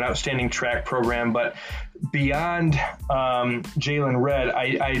speed. They've got an outstanding track program, but beyond Jalen Red,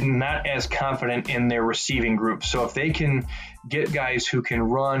 I'm not as confident in their receiving group. So if they can get guys who can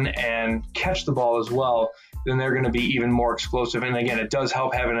run and catch the ball as well, then they're going to be even more explosive. And again, it does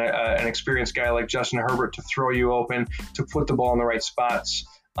help having an experienced guy like Justin Herbert to throw you open, to put the ball in the right spots.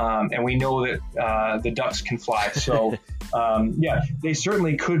 And we know that the Ducks can fly. So, they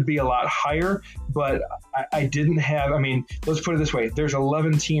certainly could be a lot higher, but I didn't have – I mean, let's put it this way. There's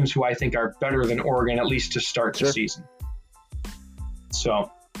 11 teams who I think are better than Oregon, at least to start the season.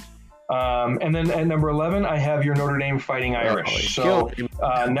 So, and then at number 11, I have your Notre Dame Fighting Irish. So,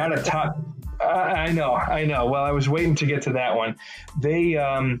 not a top – I know. Well, I was waiting to get to that one. They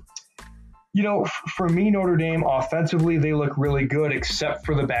for me, Notre Dame offensively, they look really good except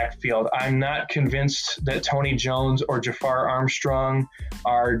for the backfield. I'm not convinced that Tony Jones or Jafar Armstrong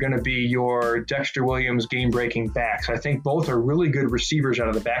are going to be your Dexter Williams game-breaking backs. I think both are really good receivers out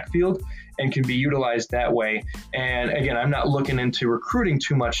of the backfield and can be utilized that way. And again, I'm not looking into recruiting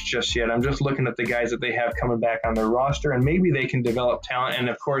too much just yet. I'm just looking at the guys that they have coming back on their roster, and maybe they can develop talent. And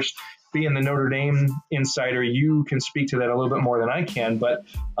of course, being the Notre Dame insider, you can speak to that a little bit more than I can. But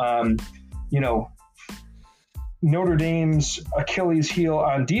Notre Dame's Achilles heel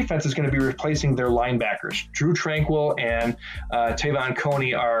on defense is going to be replacing their linebackers. Drew Tranquill and Tavon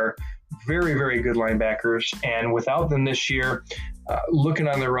Coney are very, very good linebackers. And without them this year, looking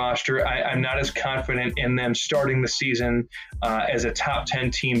on their roster, I'm not as confident in them starting the season as a top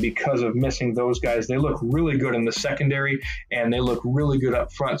 10 team because of missing those guys. They look really good in the secondary, and they look really good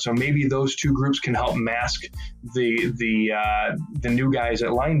up front. So maybe those two groups can help mask the new guys at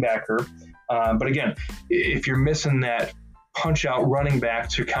linebacker. But again, if you're missing that punch-out running back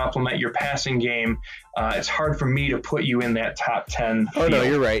to complement your passing game, it's hard for me to put you in that top 10 field. Oh, no,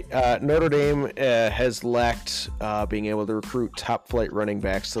 you're right. Notre Dame has lacked being able to recruit top-flight running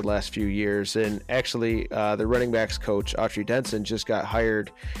backs the last few years. And actually, the running backs coach, Autry Denson, just got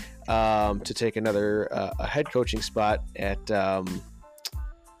hired to take another a head coaching spot at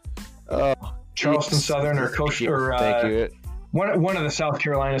Charleston Southern or Coach or thank you. One of the South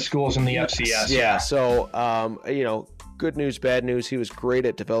Carolina schools in the FCS. Yeah. So, good news, bad news. He was great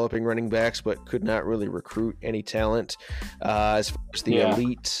at developing running backs, but could not really recruit any talent as far as the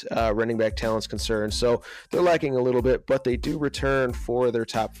elite running back talent is concerned. So they're lacking a little bit, but they do return for their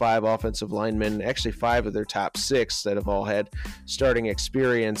top 5 offensive linemen, actually 5 of their top 6 that have all had starting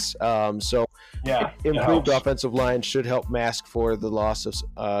experience. Improved offensive line should help mask for the loss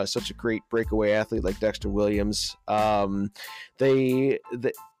of such a great breakaway athlete like Dexter Williams.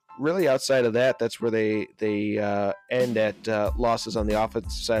 Really, outside of that, that's where they end at losses on the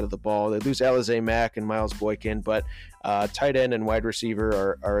offensive side of the ball. They lose Alize Mack and Miles Boykin, but tight end and wide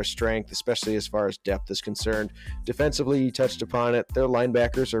receiver are a strength, especially as far as depth is concerned. Defensively, you touched upon it. Their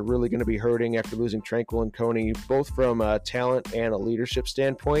linebackers are really going to be hurting after losing Tranquill and Coney, both from a talent and a leadership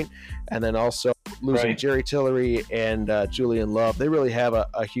standpoint, and then also losing Jerry Tillery and Julian Love. They really have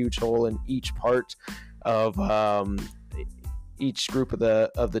a huge hole in each part of each group of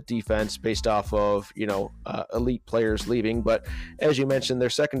the defense based off of elite players leaving. But as you mentioned,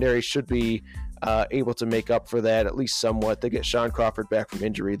 their secondary should be able to make up for that at least somewhat. They get Sean Crawford back from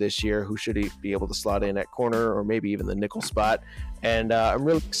injury this year, who should be able to slot in at corner or maybe even the nickel spot. And I'm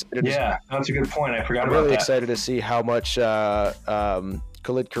really excited. That's a good point. I forgot I'm about really that. Excited to see how much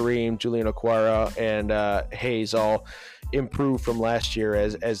Khalid Kareem, Julian Okwara, and Hayes all improve from last year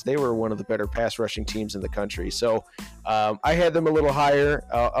as they were one of the better pass rushing teams in the country. So I had them a little higher.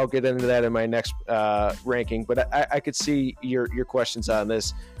 I'll get into that in my next ranking, but I could see your questions on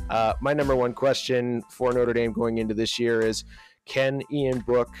this. My number one question for Notre Dame going into this year is, can Ian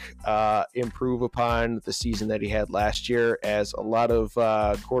Book improve upon the season that he had last year, as a lot of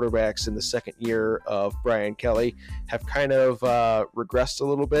quarterbacks in the second year of Brian Kelly have kind of regressed a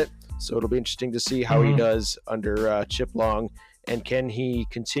little bit? So it'll be interesting to see how he does under Chip Long, and can he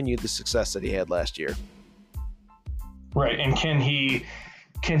continue the success that he had last year? Right, and can he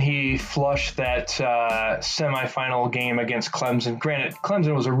can he flush that semifinal game against Clemson? Granted,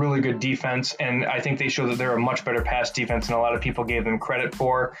 Clemson was a really good defense, and I think they showed that they're a much better pass defense than a lot of people gave them credit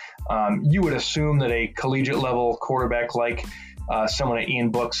for. You would assume that a collegiate level quarterback like someone at Ian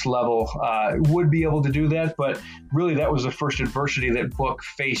Book's level would be able to do that, but really that was the first adversity that Book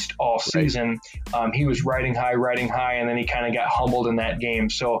faced all season. Right. He was riding high, and then he kind of got humbled in that game.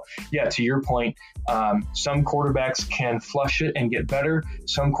 So yeah, to your point, some quarterbacks can flush it and get better.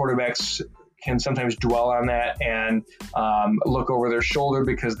 Some quarterbacks can sometimes dwell on that and look over their shoulder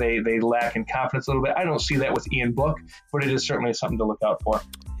because they lack in confidence a little bit. I don't see that with Ian Book, but it is certainly something to look out for.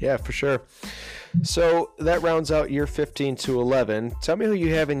 Yeah, for sure. So that rounds out your 15 to 11. Tell me who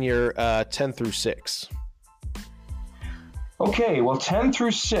you have in your 10 through 6. Okay, well, 10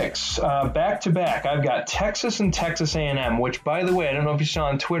 through 6, back to back. I've got Texas and Texas A&M, which, by the way, I don't know if you saw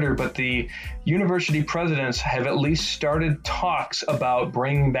on Twitter, but the university presidents have at least started talks about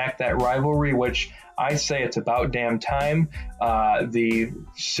bringing back that rivalry, which I say it's about damn time. The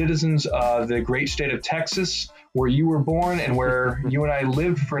citizens of the great state of Texas, where you were born and where you and I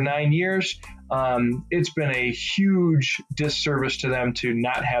lived for 9 years, it's been a huge disservice to them to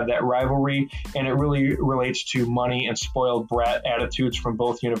not have that rivalry, and it really relates to money and spoiled brat attitudes from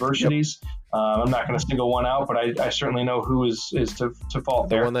both universities. Yep. I'm not going to single one out, but I certainly know who is to fault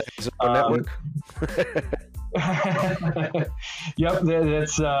there. The one that is on network. Yep,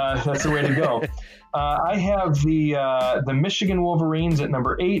 that's the way to go. I have the Michigan Wolverines at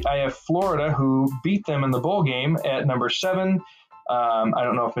number 8. I have Florida, who beat them in the bowl game, at number 7. I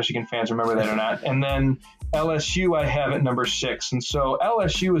don't know if Michigan fans remember that or not. And then LSU I have at number 6. And so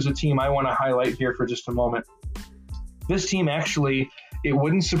LSU is a team I want to highlight here for just a moment. This team actually, it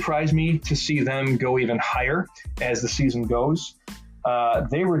wouldn't surprise me to see them go even higher as the season goes.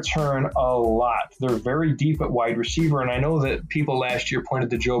 They return a lot. They're very deep at wide receiver. And I know that people last year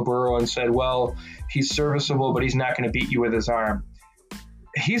pointed to Joe Burrow and said, well, he's serviceable, but he's not going to beat you with his arm.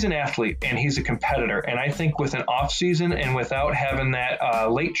 He's an athlete and he's a competitor. And I think with an off season and without having that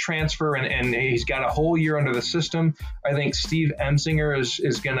late transfer and he's got a whole year under the system, I think Steve Emsinger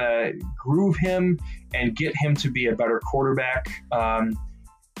is going to groove him and get him to be a better quarterback.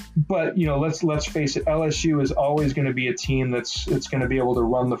 But, you know, let's face it, LSU is always going to be a team that's going to be able to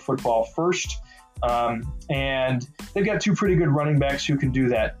run the football first. And they've got 2 pretty good running backs who can do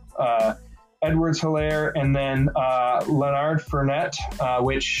that. Edwards-Helaire and then Leonard Fournette,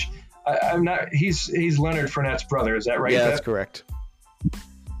 which I'm not. He's Leonard Fournette's brother. Is that right? Yeah, that's correct.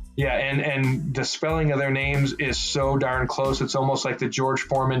 Yeah, and the spelling of their names is so darn close. It's almost like the George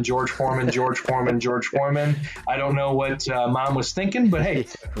Foreman. I don't know what Mom was thinking, but hey,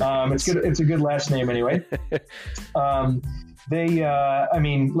 it's good. It's a good last name anyway. I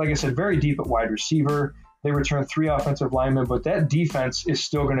mean, like I said, very deep at wide receiver. They return 3 offensive linemen, but that defense is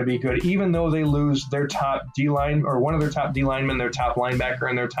still going to be good, even though they lose their top D-line or one of their top D-linemen, their top linebacker,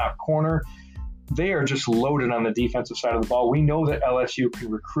 and their top corner. They are just loaded on the defensive side of the ball. We know that LSU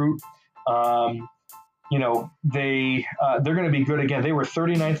can recruit. You know, they're going to be good again. They were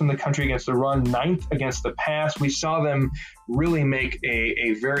 39th in the country against the run, 9th against the pass. We saw them really make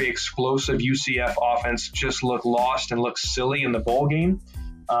a very explosive UCF offense just look lost and look silly in the bowl game.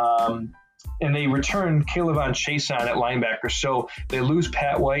 And they return Kayvon Chaisson at linebacker. So they lose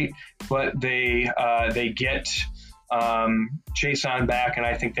Pat White, but they get Chaisson back, and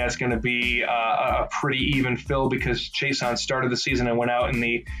I think that's going to be a pretty even fill because Chaisson started the season and went out in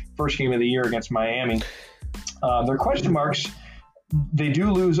the first game of the year against Miami. Their question marks, they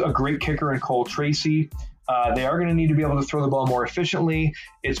do lose a great kicker in Cole Tracy. They are going to need to be able to throw the ball more efficiently.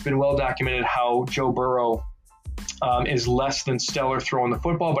 It's been well documented how Joe Burrow is less than stellar throwing the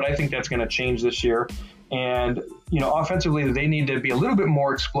football, but I think that's going to change this year. And, you know, offensively, they need to be a little bit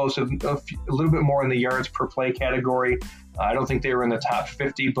more explosive, a little bit more in the yards per play category. I don't think they were in the top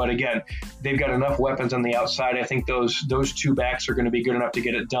 50, but again, they've got enough weapons on the outside. I think those 2 backs are going to be good enough to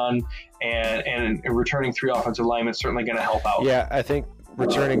get it done, and returning 3 offensive linemen is certainly going to help out. Yeah, I think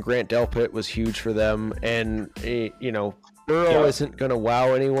returning Grant Delpit was huge for them, and you know, Burrow isn't going to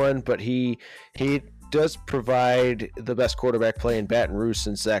wow anyone, but he does provide the best quarterback play in Baton Rouge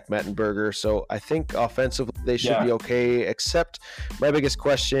since Zach Mettenberger. So I think offensively they should be okay, except my biggest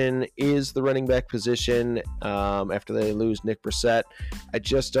question is the running back position after they lose Nick Brissett. I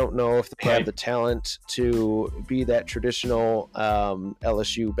just don't know if they have the talent to be that traditional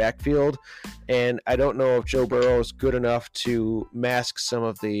LSU backfield. And I don't know if Joe Burrow is good enough to mask some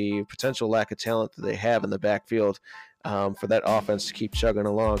of the potential lack of talent that they have in the backfield for that offense to keep chugging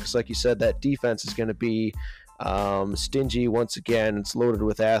along. Because like you said, that defense is going to be Stingy once again. It's loaded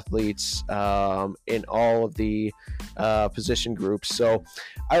with athletes in all of the position groups. So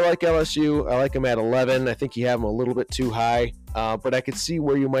I like LSU. I like them at 11. I think you have them a little bit too high, but I could see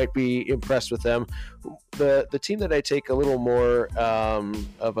where you might be impressed with them. The team that I take a little more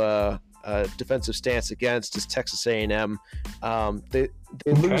of a defensive stance against is Texas A&M. They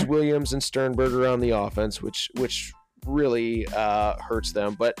lose Williams and Sternberger on the offense, which really hurts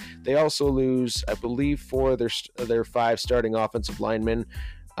them, but they also lose, I believe, 4 of their 5 starting offensive linemen.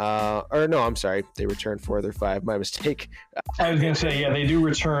 Or no, I'm sorry, they return 4 of their 5. My mistake. I was going to say, yeah, they do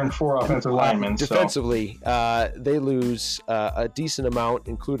return 4 offensive linemen. Defensively, they lose a decent amount,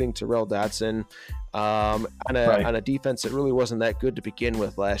 including Terrell Dotson, on a defense that really wasn't that good to begin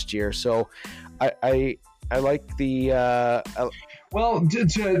with last year. So I like the. Well,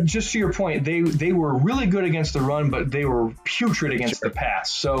 just to your point, they were really good against the run, but they were putrid against the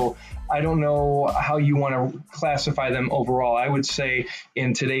pass. So I don't know how you want to classify them overall. I would say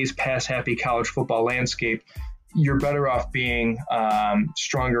in today's pass-happy college football landscape, you're better off being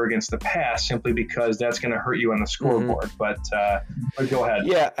stronger against the pass simply because that's going to hurt you on the scoreboard. But go ahead.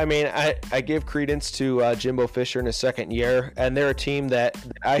 Yeah, I mean, I give credence to Jimbo Fisher in his second year, and they're a team that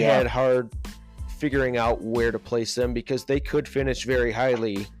I had hard figuring out where to place them because they could finish very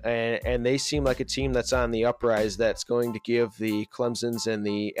highly, and they seem like a team that's on the uprise that's going to give the Clemsons and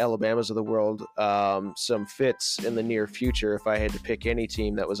the Alabamas of the world some fits in the near future. If I had to pick any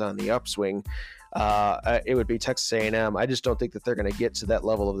team that was on the upswing, it would be Texas A&M. I just don't think that they're going to get to that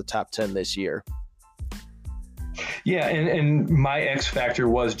level of the top 10 this year. Yeah, and my X factor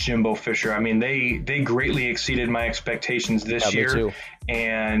was Jimbo Fisher. I mean, they greatly exceeded my expectations this year. Me too.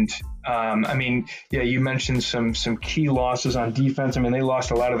 And I mean, yeah, you mentioned some key losses on defense. I mean, they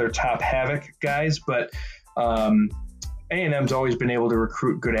lost a lot of their top havoc guys, but A&M's always been able to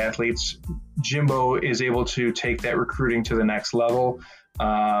recruit good athletes. Jimbo is able to take that recruiting to the next level.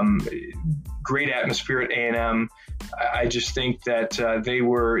 Great atmosphere at A&M. I just think that they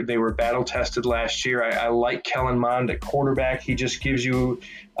were battle tested last year. I like Kellen Mond at quarterback. He just gives you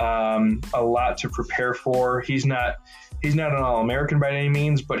a lot to prepare for. He's not an All-American by any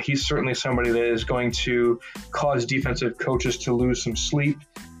means, but he's certainly somebody that is going to cause defensive coaches to lose some sleep.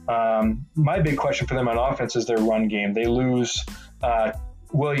 My big question for them on offense is their run game. They lose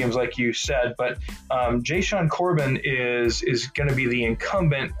Williams, like you said, but Jashaun Corbin is going to be the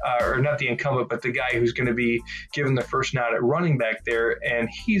incumbent, or not the incumbent, but the guy who's going to be given the first nod at running back there, and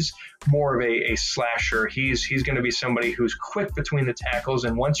he's more of a slasher. He's going to be somebody who's quick between the tackles,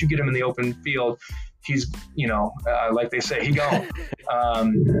 and once you get him in the open field, he's, like they say, he gone.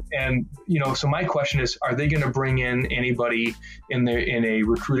 So my question is, are they going to bring in anybody in a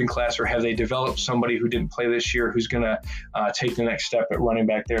recruiting class, or have they developed somebody who didn't play this year who's going to take the next step at running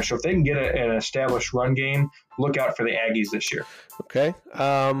back there? So if they can get an established run game, look out for the Aggies this year. Okay.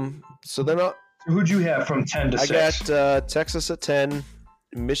 So then who'd you have from 10 to 6? I got Texas at 10,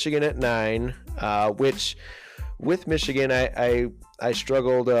 Michigan at 9, which with Michigan, I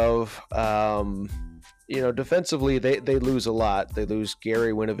struggled defensively, they lose a lot. They lose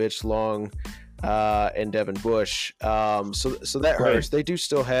Gary Winovich, Long, and Devin Bush. So that hurts. They do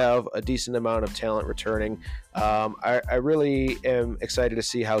still have a decent amount of talent returning. I really am excited to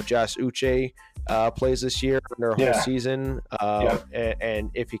see how Josh Uche plays this year in their whole season, and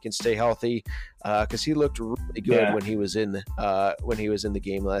if he can stay healthy, because he looked really good when he was in the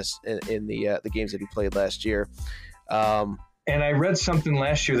game in the games that he played last year. And I read something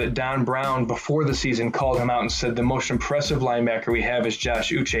last year that Don Brown, before the season, called him out and said the most impressive linebacker we have is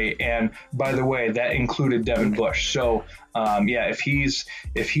Josh Uche. And by the way, that included Devin Bush. So, if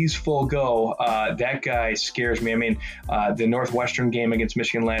he's full go, that guy scares me. I mean, the Northwestern game against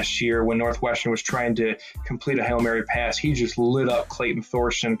Michigan last year, when Northwestern was trying to complete a Hail Mary pass, he just lit up Clayton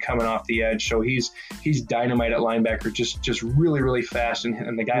Thorson coming off the edge. So he's dynamite at linebacker, just really, really fast.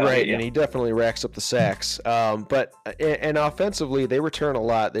 And the guy, and he definitely racks up the sacks. But offensively, they return a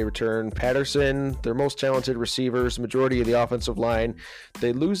lot. They return Patterson, their most talented receivers, majority of the offensive line.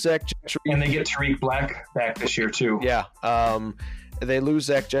 They lose Zach Gentry. And they get Tariq Black back this year, too. Yeah. They lose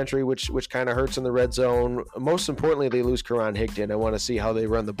Zach Gentry, which kind of hurts in the red zone. Most importantly, they lose Karan Higdon. I want to see how they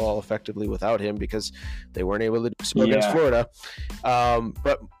run the ball effectively without him because they weren't able to do so against Florida.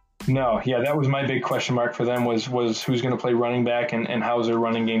 That was my big question mark for them was who's going to play running back and how's their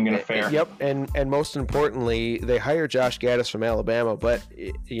running game going to fare. Yep, and most importantly, they hire Josh Gaddis from Alabama, but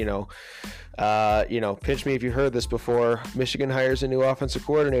pinch me if you heard this before. Michigan hires a new offensive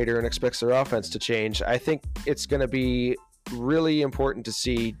coordinator and expects their offense to change. I think it's going to be really important to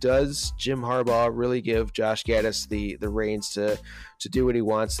see, does Jim Harbaugh really give Josh Gaddis the reins to do what he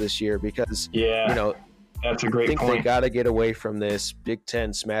wants this year? Because That's a great point. I think point. they got to get away from this Big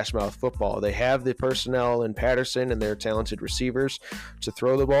Ten smash mouth football. They have the personnel in Patterson and their talented receivers to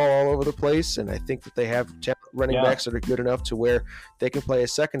throw the ball all over the place, and I think that they have running backs that are good enough to where they can play a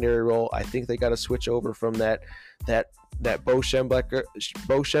secondary role. I think they got to switch over from that Bo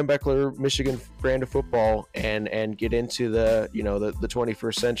Schembechler Michigan brand of football and get into the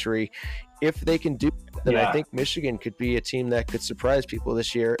 21st century. If they can do that, then I think Michigan could be a team that could surprise people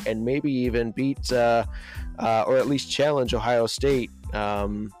this year and maybe even beat or at least challenge Ohio State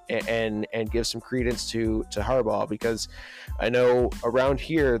and give some credence to Harbaugh, because I know around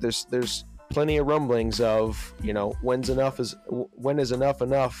here there's plenty of rumblings of, when is enough of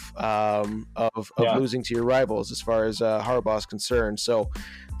losing to your rivals as far as Harbaugh is concerned. So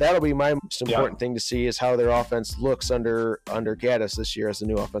that'll be my most important thing to see, is how their offense looks under Gaddis this year as the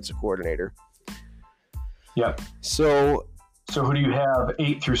new offensive coordinator. Yeah. So who do you have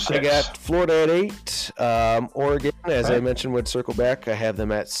 8 through 6? I got Florida at 8. Oregon, as I mentioned, would circle back. I have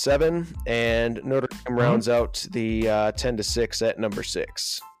them at 7, and Notre Dame rounds out the 10-6 at number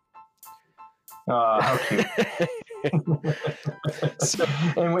 6. How cute.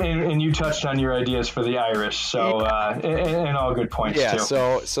 and you touched on your ideas for the Irish, so and all good points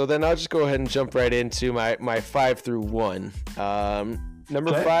too. So then I'll just go ahead and jump right into my 5 through 1.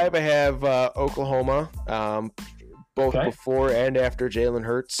 Number 5, I have Oklahoma, both before and after Jalen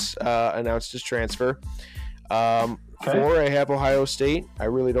Hurts announced his transfer. 4, I have Ohio State. I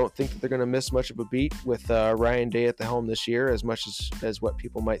really don't think that they're going to miss much of a beat with Ryan Day at the helm this year, as much as what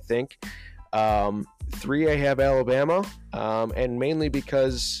people might think. 3, I have Alabama, and mainly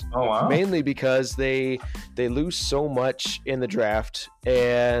because they lose so much in the draft,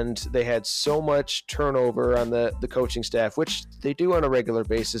 and they had so much turnover on the coaching staff, which they do on a regular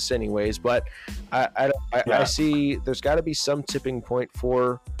basis anyways. But I see there's got to be some tipping point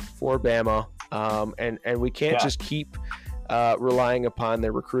for Bama, and we can't just keep relying upon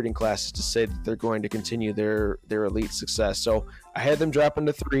their recruiting classes to say that they're going to continue their elite success. So I had them drop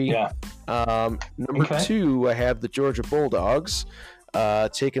into 3. Number 2, I have the Georgia Bulldogs,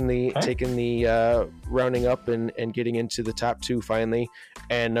 taking the rounding up and getting into the top 2 finally.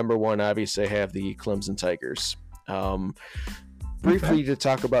 And number 1, obviously, I have the Clemson Tigers. Briefly to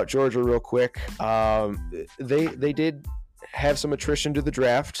talk about Georgia real quick, they did have some attrition to the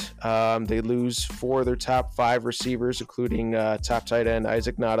draft. They lose 4 of their top 5 receivers, including top tight end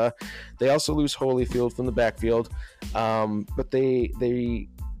Isaac Nada. They also lose Holyfield from the backfield, but they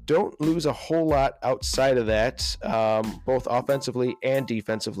don't lose a whole lot outside of that, both offensively and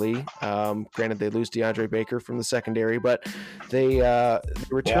defensively. Granted, they lose DeAndre Baker from the secondary, but they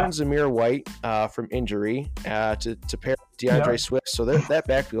return Zamir White from injury to pair DeAndre Swift. So that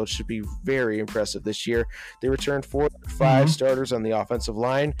backfield should be very impressive this year. They returned 4 of 5 starters on the offensive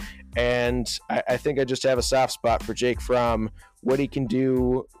line, and I think I just have a soft spot for Jake Fromm, what he can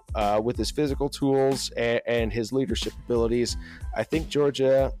do with his physical tools and his leadership abilities. I think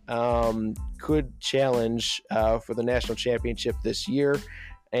Georgia could challenge for the national championship this year,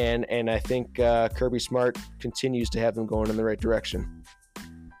 and I think Kirby Smart continues to have them going in the right direction.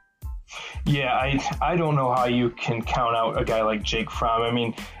 Yeah, I don't know how you can count out a guy like Jake Fromm. I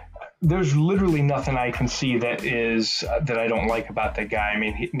mean, there's literally nothing I can see that I don't like about the guy. I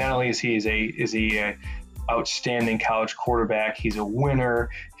mean, not only is he a outstanding college quarterback, he's a winner,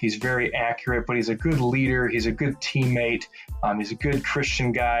 he's very accurate, but he's a good leader, he's a good teammate, he's a good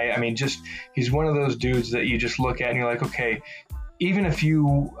Christian guy. I mean, he's one of those dudes that you just look at and you're like, okay, even if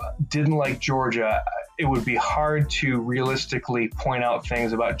you didn't like Georgia, it would be hard to realistically point out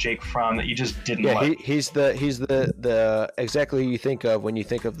things about Jake Fromm that you just didn't like. He's the exactly you think of when you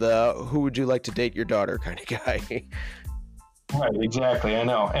think of the who would you like to date your daughter kind of guy. Right, exactly. I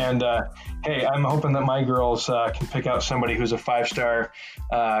know. And hey, I'm hoping that my girls can pick out somebody who's a 5-star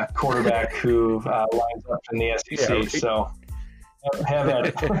quarterback who lines up in the SEC. Yeah, so have at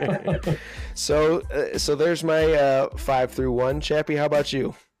it. So there's my 5 through 1. Chappie, how about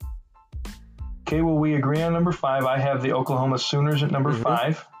you? Okay, well, we agree on number 5. I have the Oklahoma Sooners at number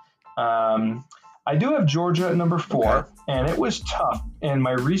 5. I do have Georgia at number 4, and it was tough. And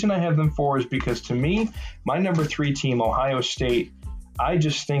my reason I have them 4 is because, to me, my number 3 team, Ohio State, I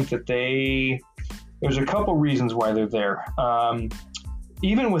just think that there's a couple reasons why they're there.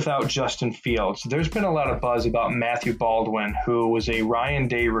 Even without Justin Fields, there's been a lot of buzz about Matthew Baldwin, who was a Ryan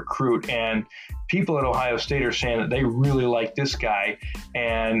Day recruit, and people at Ohio State are saying that they really like this guy.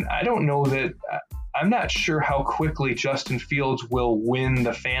 And I don't know that I'm not sure how quickly Justin Fields will win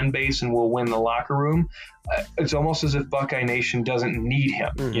the fan base and will win the locker room. It's almost as if Buckeye Nation doesn't need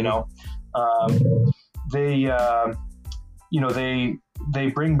him. You know, They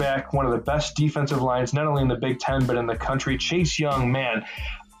bring back one of the best defensive lines, not only in the Big Ten, but in the country. Chase Young, man,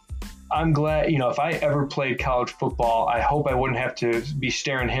 I'm glad, if I ever played college football, I hope I wouldn't have to be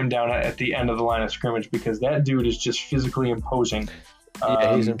staring him down at the end of the line of scrimmage, because that dude is just physically imposing.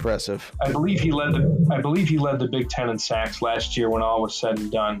 Yeah, he's impressive. I believe he led the Big Ten in sacks last year when all was said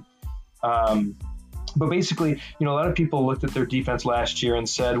and done. But basically, a lot of people looked at their defense last year and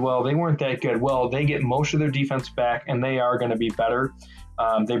said, well, they weren't that good. Well, they get most of their defense back, and they are going to be better.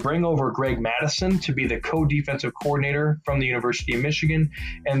 They bring over Greg Mattison to be the co-defensive coordinator from the University of Michigan.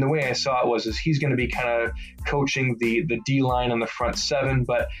 And the way I saw it is he's going to be kind of coaching the D-line on the front seven.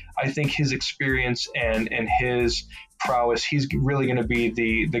 But I think his experience and his prowess, he's really going to be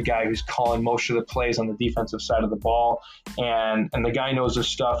the guy who's calling most of the plays on the defensive side of the ball. And the guy knows his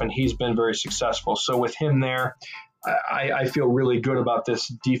stuff, and he's been very successful. So with him there, I feel really good about this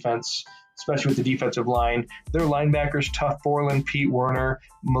defense, especially with the defensive line. Their linebackers, Tuff Borland, Pete Werner,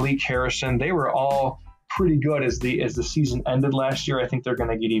 Malik Harrison, they were all pretty good as the season ended last year. I think they're going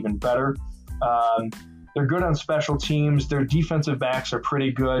to get even better. They're good on special teams. Their defensive backs are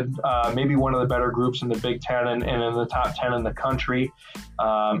pretty good, maybe one of the better groups in the Big Ten and in the top 10 in the country.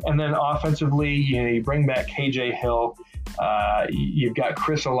 And then offensively, you bring back KJ Hill. You've got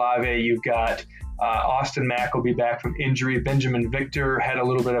Chris Olave. You've got Austin Mack will be back from injury. Benjamin Victor had a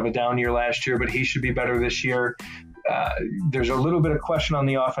little bit of a down year last year, but he should be better this year. There's a little bit of question on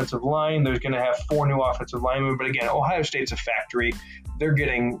the offensive line. There's going to have 4 new offensive linemen. But again, Ohio State's a factory. They're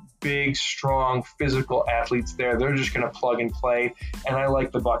getting big, strong, physical athletes there. They're just going to plug and play. And I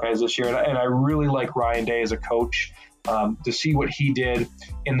like the Buckeyes this year. And I really like Ryan Day as a coach. To see what he did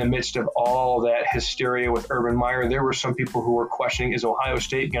in the midst of all that hysteria with Urban Meyer. There were some people who were questioning, is Ohio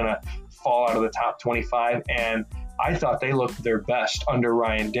State going to fall out of the top 25? And I thought they looked their best under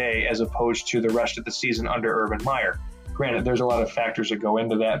Ryan Day as opposed to the rest of the season under Urban Meyer. Granted, there's a lot of factors that go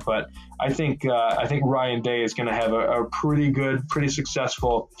into that, but I think Ryan Day is going to have a pretty good, pretty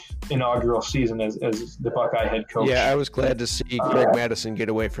successful inaugural season as the Buckeye head coach. Yeah, I was glad to see Greg Mattison get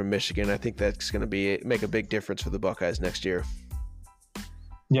away from Michigan. I think that's going to make a big difference for the Buckeyes next year.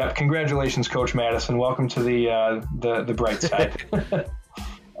 Yeah, congratulations, Coach Mattison. Welcome to the bright side.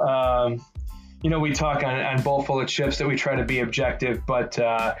 We talk on Bowl Full of Chips that we try to be objective, but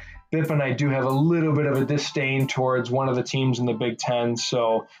Biff and I do have a little bit of a disdain towards one of the teams in the Big Ten,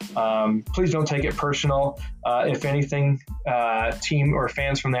 so please don't take it personal. If anything, team or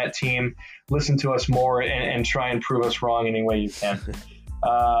fans from that team, listen to us more and try and prove us wrong any way you can.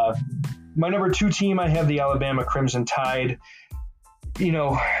 My number 2 team, I have the Alabama Crimson Tide.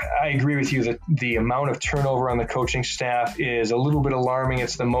 I agree with you that the amount of turnover on the coaching staff is a little bit alarming.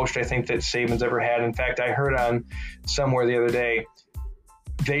 It's the most I think that Saban's ever had. In fact, I heard on somewhere the other day,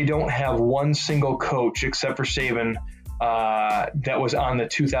 they don't have one single coach except for Saban that was on the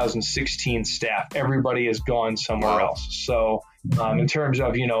 2016 staff. Everybody has gone somewhere else. So in terms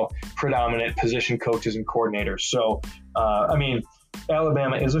of, predominant position coaches and coordinators. So,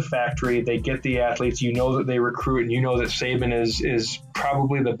 Alabama is a factory. They get the athletes. That they recruit, and that Saban is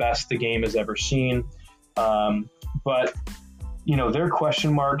probably the best the game has ever seen. But their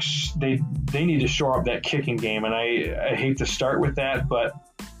question marks, they need to shore up that kicking game. And I hate to start with that, but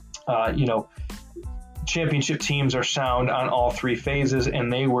championship teams are sound on all 3 phases,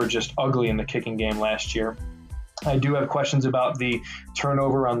 and they were just ugly in the kicking game last year. I do have questions about the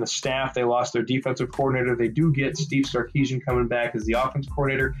turnover on the staff. They lost their defensive coordinator. They do get Steve Sarkisian coming back as the offensive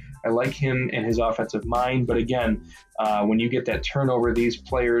coordinator. I like him and his offensive mind. But again, when you get that turnover, these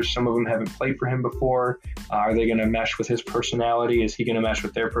players, some of them haven't played for him before. Are they going to mesh with his personality? Is he going to mesh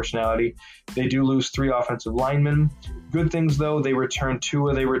with their personality? They do lose 3 offensive linemen. Good things, though. They return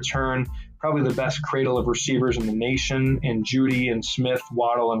Tua. They return probably the best cradle of receivers in the nation in Judy and Smith,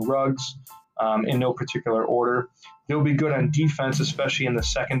 Waddle, and Ruggs. In no particular order. They'll be good on defense, especially in the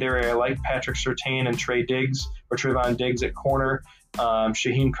secondary. I like Patrick Surtain and Trayvon Diggs at corner,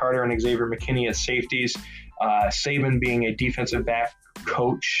 Shaheem Carter and Xavier McKinney at safeties. Saban being a defensive back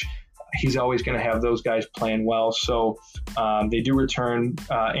coach, he's always going to have those guys playing well. So they do return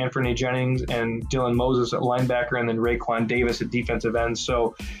Anthony Jennings and Dylan Moses at linebacker, and then Raekwon Davis at defensive end.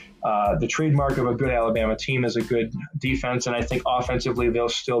 So the trademark of a good Alabama team is a good defense, and I think offensively they'll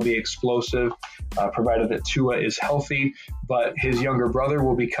still be explosive, provided that Tua is healthy. But his younger brother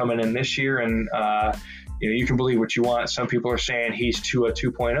will be coming in this year, and you can believe what you want. Some people are saying he's Tua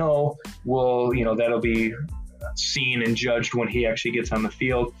 2.0. Well, that'll be seen and judged when he actually gets on the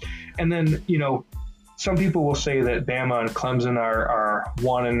field. And then, some people will say that Bama and Clemson are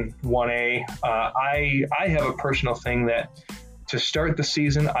 1 and 1A. I have a personal thing that to start the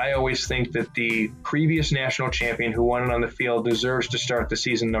season, I always think that the previous national champion who won it on the field deserves to start the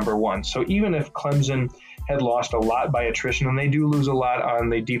season number one. So even if Clemson had lost a lot by attrition, and they do lose a lot on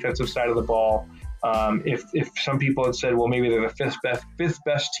the defensive side of the ball, if some people had said, well, maybe they're the fifth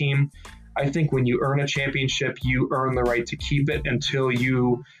best team, I think when you earn a championship, you earn the right to keep it until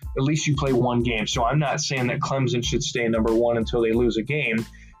at least you play one game. So I'm not saying that Clemson should stay number one until they lose a game.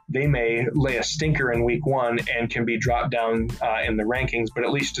 They may lay a stinker in week one and can be dropped down in the rankings, but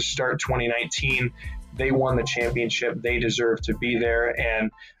at least to start 2019, they won the championship. They deserve to be there. And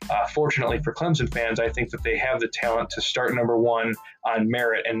fortunately for Clemson fans, I think that they have the talent to start number one on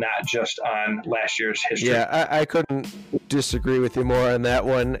merit and not just on last year's history. Yeah, I couldn't disagree with you more on that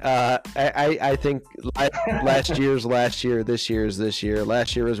one. I think last year's last year, this year's this year.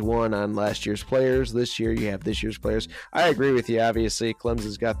 Last year was won on last year's players. This year you have this year's players. I agree with you. Obviously,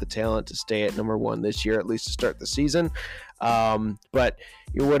 Clemson's got the talent to stay at number one this year, at least to start the season. But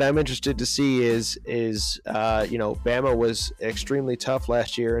what I'm interested to see is Bama was extremely tough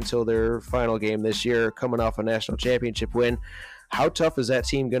last year until their final game this year, coming off a national championship win. How tough is that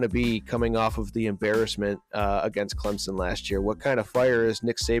team going to be coming off of the embarrassment against Clemson last year? What kind of fire is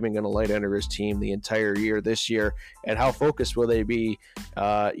Nick Saban going to light under his team the entire year this year? And how focused will they be,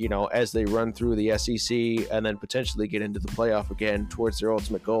 as they run through the SEC and then potentially get into the playoff again towards their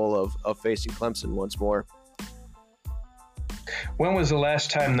ultimate goal of facing Clemson once more? When was the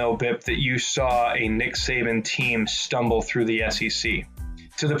last time, though, Bip, that you saw a Nick Saban team stumble through the SEC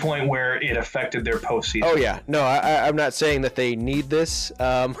to the point where it affected their postseason? Oh, yeah. No, I'm not saying that they need this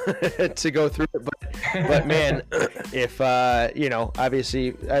to go through it, but man, if,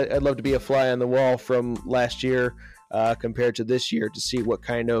 obviously I'd love to be a fly on the wall from last year compared to this year to see what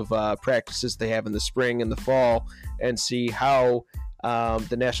kind of practices they have in the spring and the fall and see how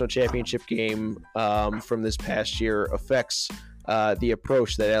the national championship game from this past year affects the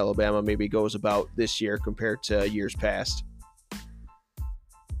approach that Alabama maybe goes about this year compared to years past.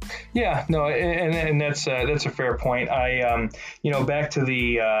 Yeah, no, and that's a fair point. Back to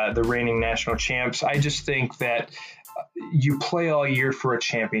the reigning national champs, I just think that you play all year for a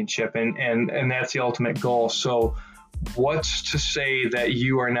championship, and that's the ultimate goal. So what's to say that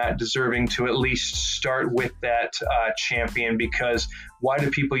you are not deserving to at least start with that champion? Because why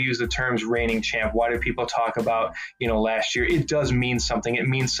do people use the terms reigning champ? Why do people talk about, last year? It does mean something. It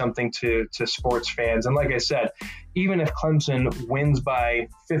means something to sports fans. And like I said, even if Clemson wins by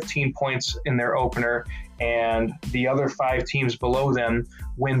 15 points in their opener and the other 5 teams below them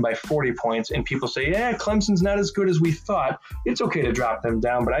win by 40 points and people say, yeah, Clemson's not as good as we thought, it's okay to drop them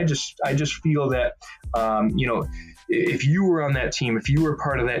down. But I just feel that, if you were on that team, if you were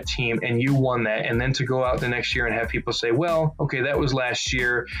part of that team and you won that, and then to go out the next year and have people say, well, okay, that was last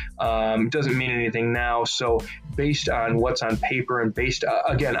year, doesn't mean anything now. So based on what's on paper and based,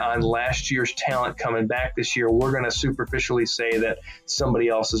 again, on last year's talent coming back this year, we're going to superficially say that somebody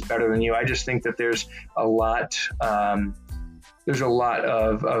else is better than you. I just think that there's a lot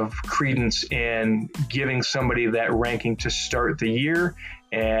of credence in giving somebody that ranking to start the year.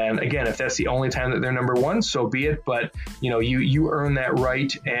 And again, if that's the only time that they're number one, so be it. But, you earn that right.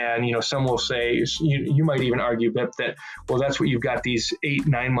 And, some will say, you might even argue, Bip, that, well, that's what you've got these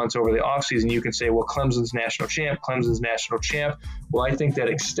 8-9 months over the offseason. You can say, well, Clemson's national champ. Well, I think that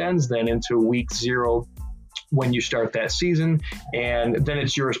extends then into week 0 when you start that season, and then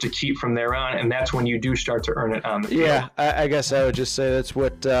it's yours to keep from there on, and that's when you do start to earn it on the field. Yeah, I guess I would just say that's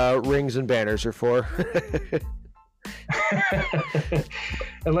what rings and banners are for.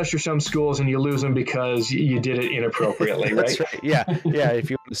 Unless you're some schools and you lose them because you did it inappropriately, right? That's right. Yeah. If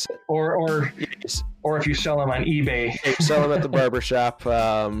you want to say, or if you sell them on eBay, you sell them at the barbershop.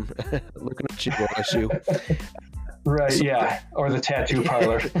 Looking at you, issue. Right. So, yeah. Or the tattoo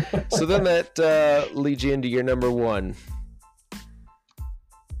parlor. So then that leads you into your number one.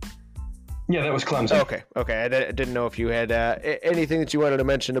 Yeah, that was Clemson. Okay. I didn't know if you had anything that you wanted to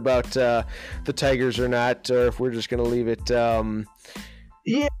mention about the Tigers or not, or if we're just going to leave it.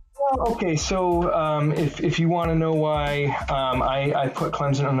 Yeah. Okay. So if you want to know why I put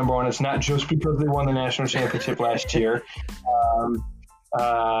Clemson on number one, it's not just because they won the national championship last year.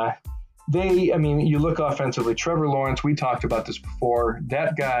 You look offensively. Trevor Lawrence, we talked about this before.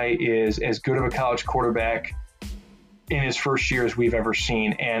 That guy is as good of a college quarterback in his first year as we've ever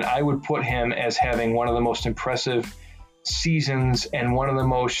seen. And I would put him as having one of the most impressive seasons and one of the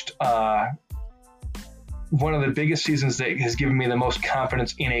biggest seasons that has given me the most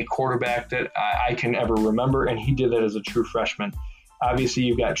confidence in a quarterback that I can ever remember. And he did that as a true freshman. Obviously,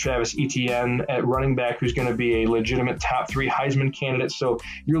 you've got Travis Etienne at running back, who's going to be a legitimate top 3 Heisman candidate. So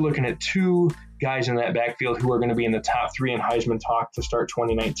you're looking at 2 guys in that backfield who are going to be in the top 3 in Heisman talk to start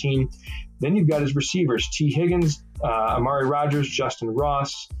 2019. Then you've got his receivers, T. Higgins, Amari Rodgers, Justin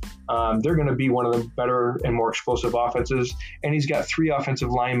Ross. They're going to be one of the better and more explosive offenses. And he's got 3 offensive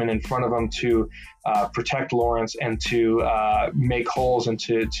linemen in front of him to protect Lawrence and to make holes and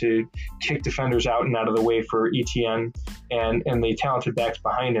to kick defenders out and out of the way for ETN and the talented backs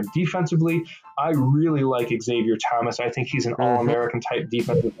behind him. Defensively, I really like Xavier Thomas. I think he's an all-American type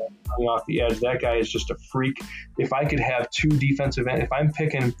defensive end coming off the edge. That guy is just a freak. If I could have 2 defensive ends, if I'm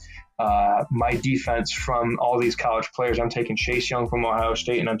picking my defense from all these college players, I'm taking Chase Young from Ohio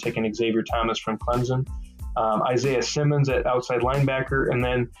State and I'm taking Xavier Thomas from Clemson. Isaiah Simmons at outside linebacker, and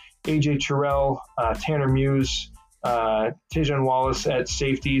then A.J. Terrell, Tanner Muse, Tejan Wallace at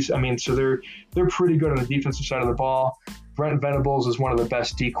safeties. I mean, so they're pretty good on the defensive side of the ball. Brent Venables is one of the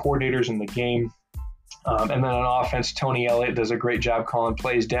best D coordinators in the game. And then on offense, Tony Elliott does a great job calling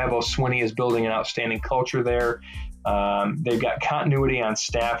plays. Dabo Swinney is building an outstanding culture there. They've got continuity on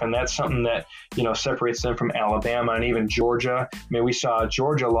staff, and that's something that, separates them from Alabama and even Georgia. I mean, we saw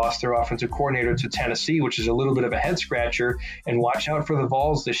Georgia lost their offensive coordinator to Tennessee, which is a little bit of a head scratcher. And watch out for the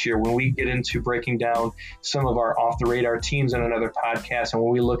Vols this year when we get into breaking down some of our off the radar teams in another podcast. And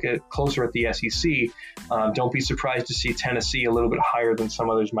when we look at closer at the SEC, don't be surprised to see Tennessee a little bit higher than some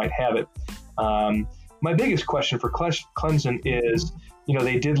others might have it. My biggest question for Clemson is,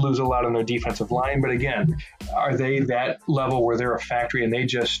 they did lose a lot on their defensive line, but again, are they that level where they're a factory and they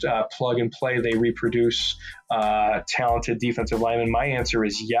just plug and play, they reproduce talented defensive linemen? My answer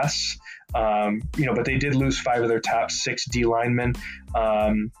is yes. But they did lose 5 of their top 6 D linemen.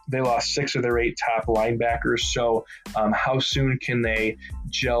 They lost 6 of their 8 top linebackers. So how soon can they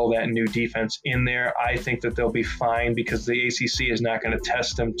gel that new defense in there? I think that they'll be fine because the ACC is not going to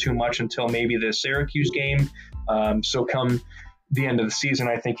test them too much until maybe the Syracuse game. So come the end of the season,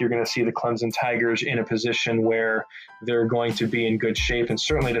 I think you're going to see the Clemson Tigers in a position where they're going to be in good shape. And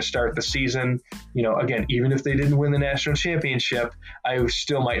certainly to start the season, again, even if they didn't win the national championship, I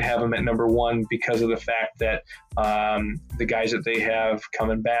still might have them at number 1 because of the fact that the guys that they have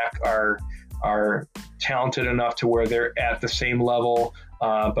coming back are talented enough to where they're at the same level,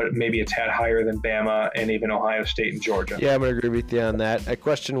 but maybe a tad higher than Bama and even Ohio State and Georgia. Yeah, I'm going to agree with you on that. I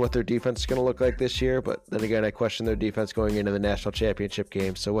question what their defense is going to look like this year, but then again, I question their defense going into the national championship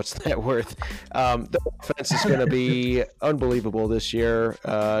game. So what's that worth? The offense is going to be unbelievable this year.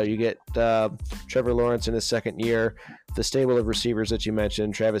 You get Trevor Lawrence in his second year, the stable of receivers that you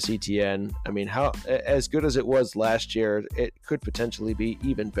mentioned, Travis Etienne. I mean, how as good as it was last year, it could potentially be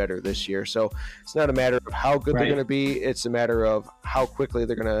even better this year. So it's not a matter of how good they're going to be. It's a matter of how quickly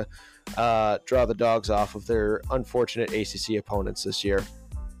they're going to draw the dogs off of their unfortunate ACC opponents this year.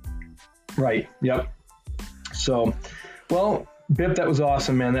 Right. Yep. So, well, Bip, that was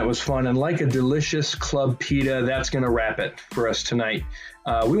awesome, man. That was fun. And like a delicious club pita, that's going to wrap it for us tonight.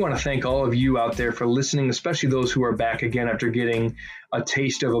 We want to thank all of you out there for listening, especially those who are back again after getting a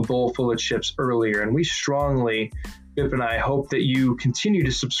taste of a bowl full of chips earlier. And we strongly, Bip and I, hope that you continue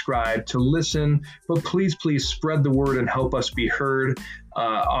to subscribe, to listen, but please spread the word and help us be heard.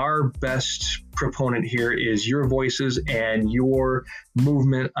 Our best proponent here is your voices and your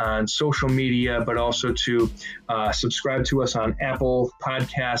movement on social media, but also to subscribe to us on Apple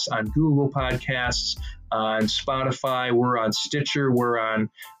Podcasts, on Google Podcasts, on Spotify. We're on Stitcher. We're on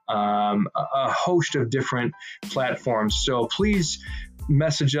a host of different platforms. So please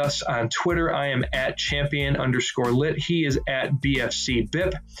message us on Twitter. I am at champion_lit. He is at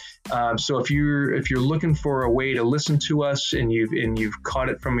BFCBip. So if you're looking for a way to listen to us and you've caught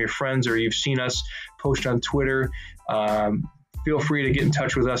it from your friends or you've seen us post on Twitter, feel free to get in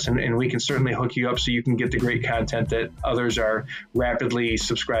touch with us and we can certainly hook you up so you can get the great content that others are rapidly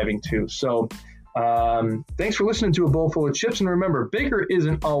subscribing to. So thanks for listening to A Bowl Full of Chips. And remember, bigger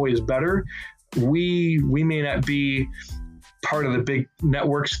isn't always better. We may not be part of the big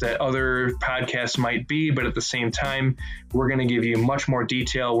networks that other podcasts might be, but at the same time, we're going to give you much more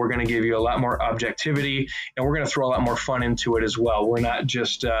detail. We're going to give you a lot more objectivity, and we're going to throw a lot more fun into it as well. We're not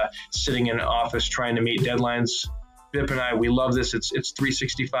just sitting in an office trying to meet deadlines. Bip and I, we love this. It's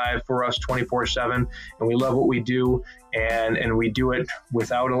 365 for us, 24/7, and we love what we do, and we do it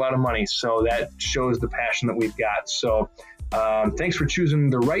without a lot of money. So that shows the passion that we've got. So thanks for choosing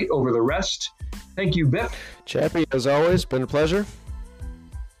the right over the rest. Thank you, Bip. Chappie, as always, been a pleasure.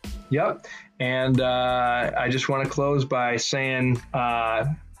 Yep. And I just want to close by saying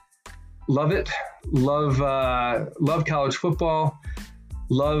love it. Love college football.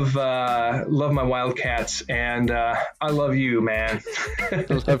 Love my Wildcats. And I love you, man.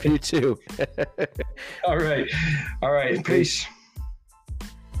 I love you too. All right. Peace.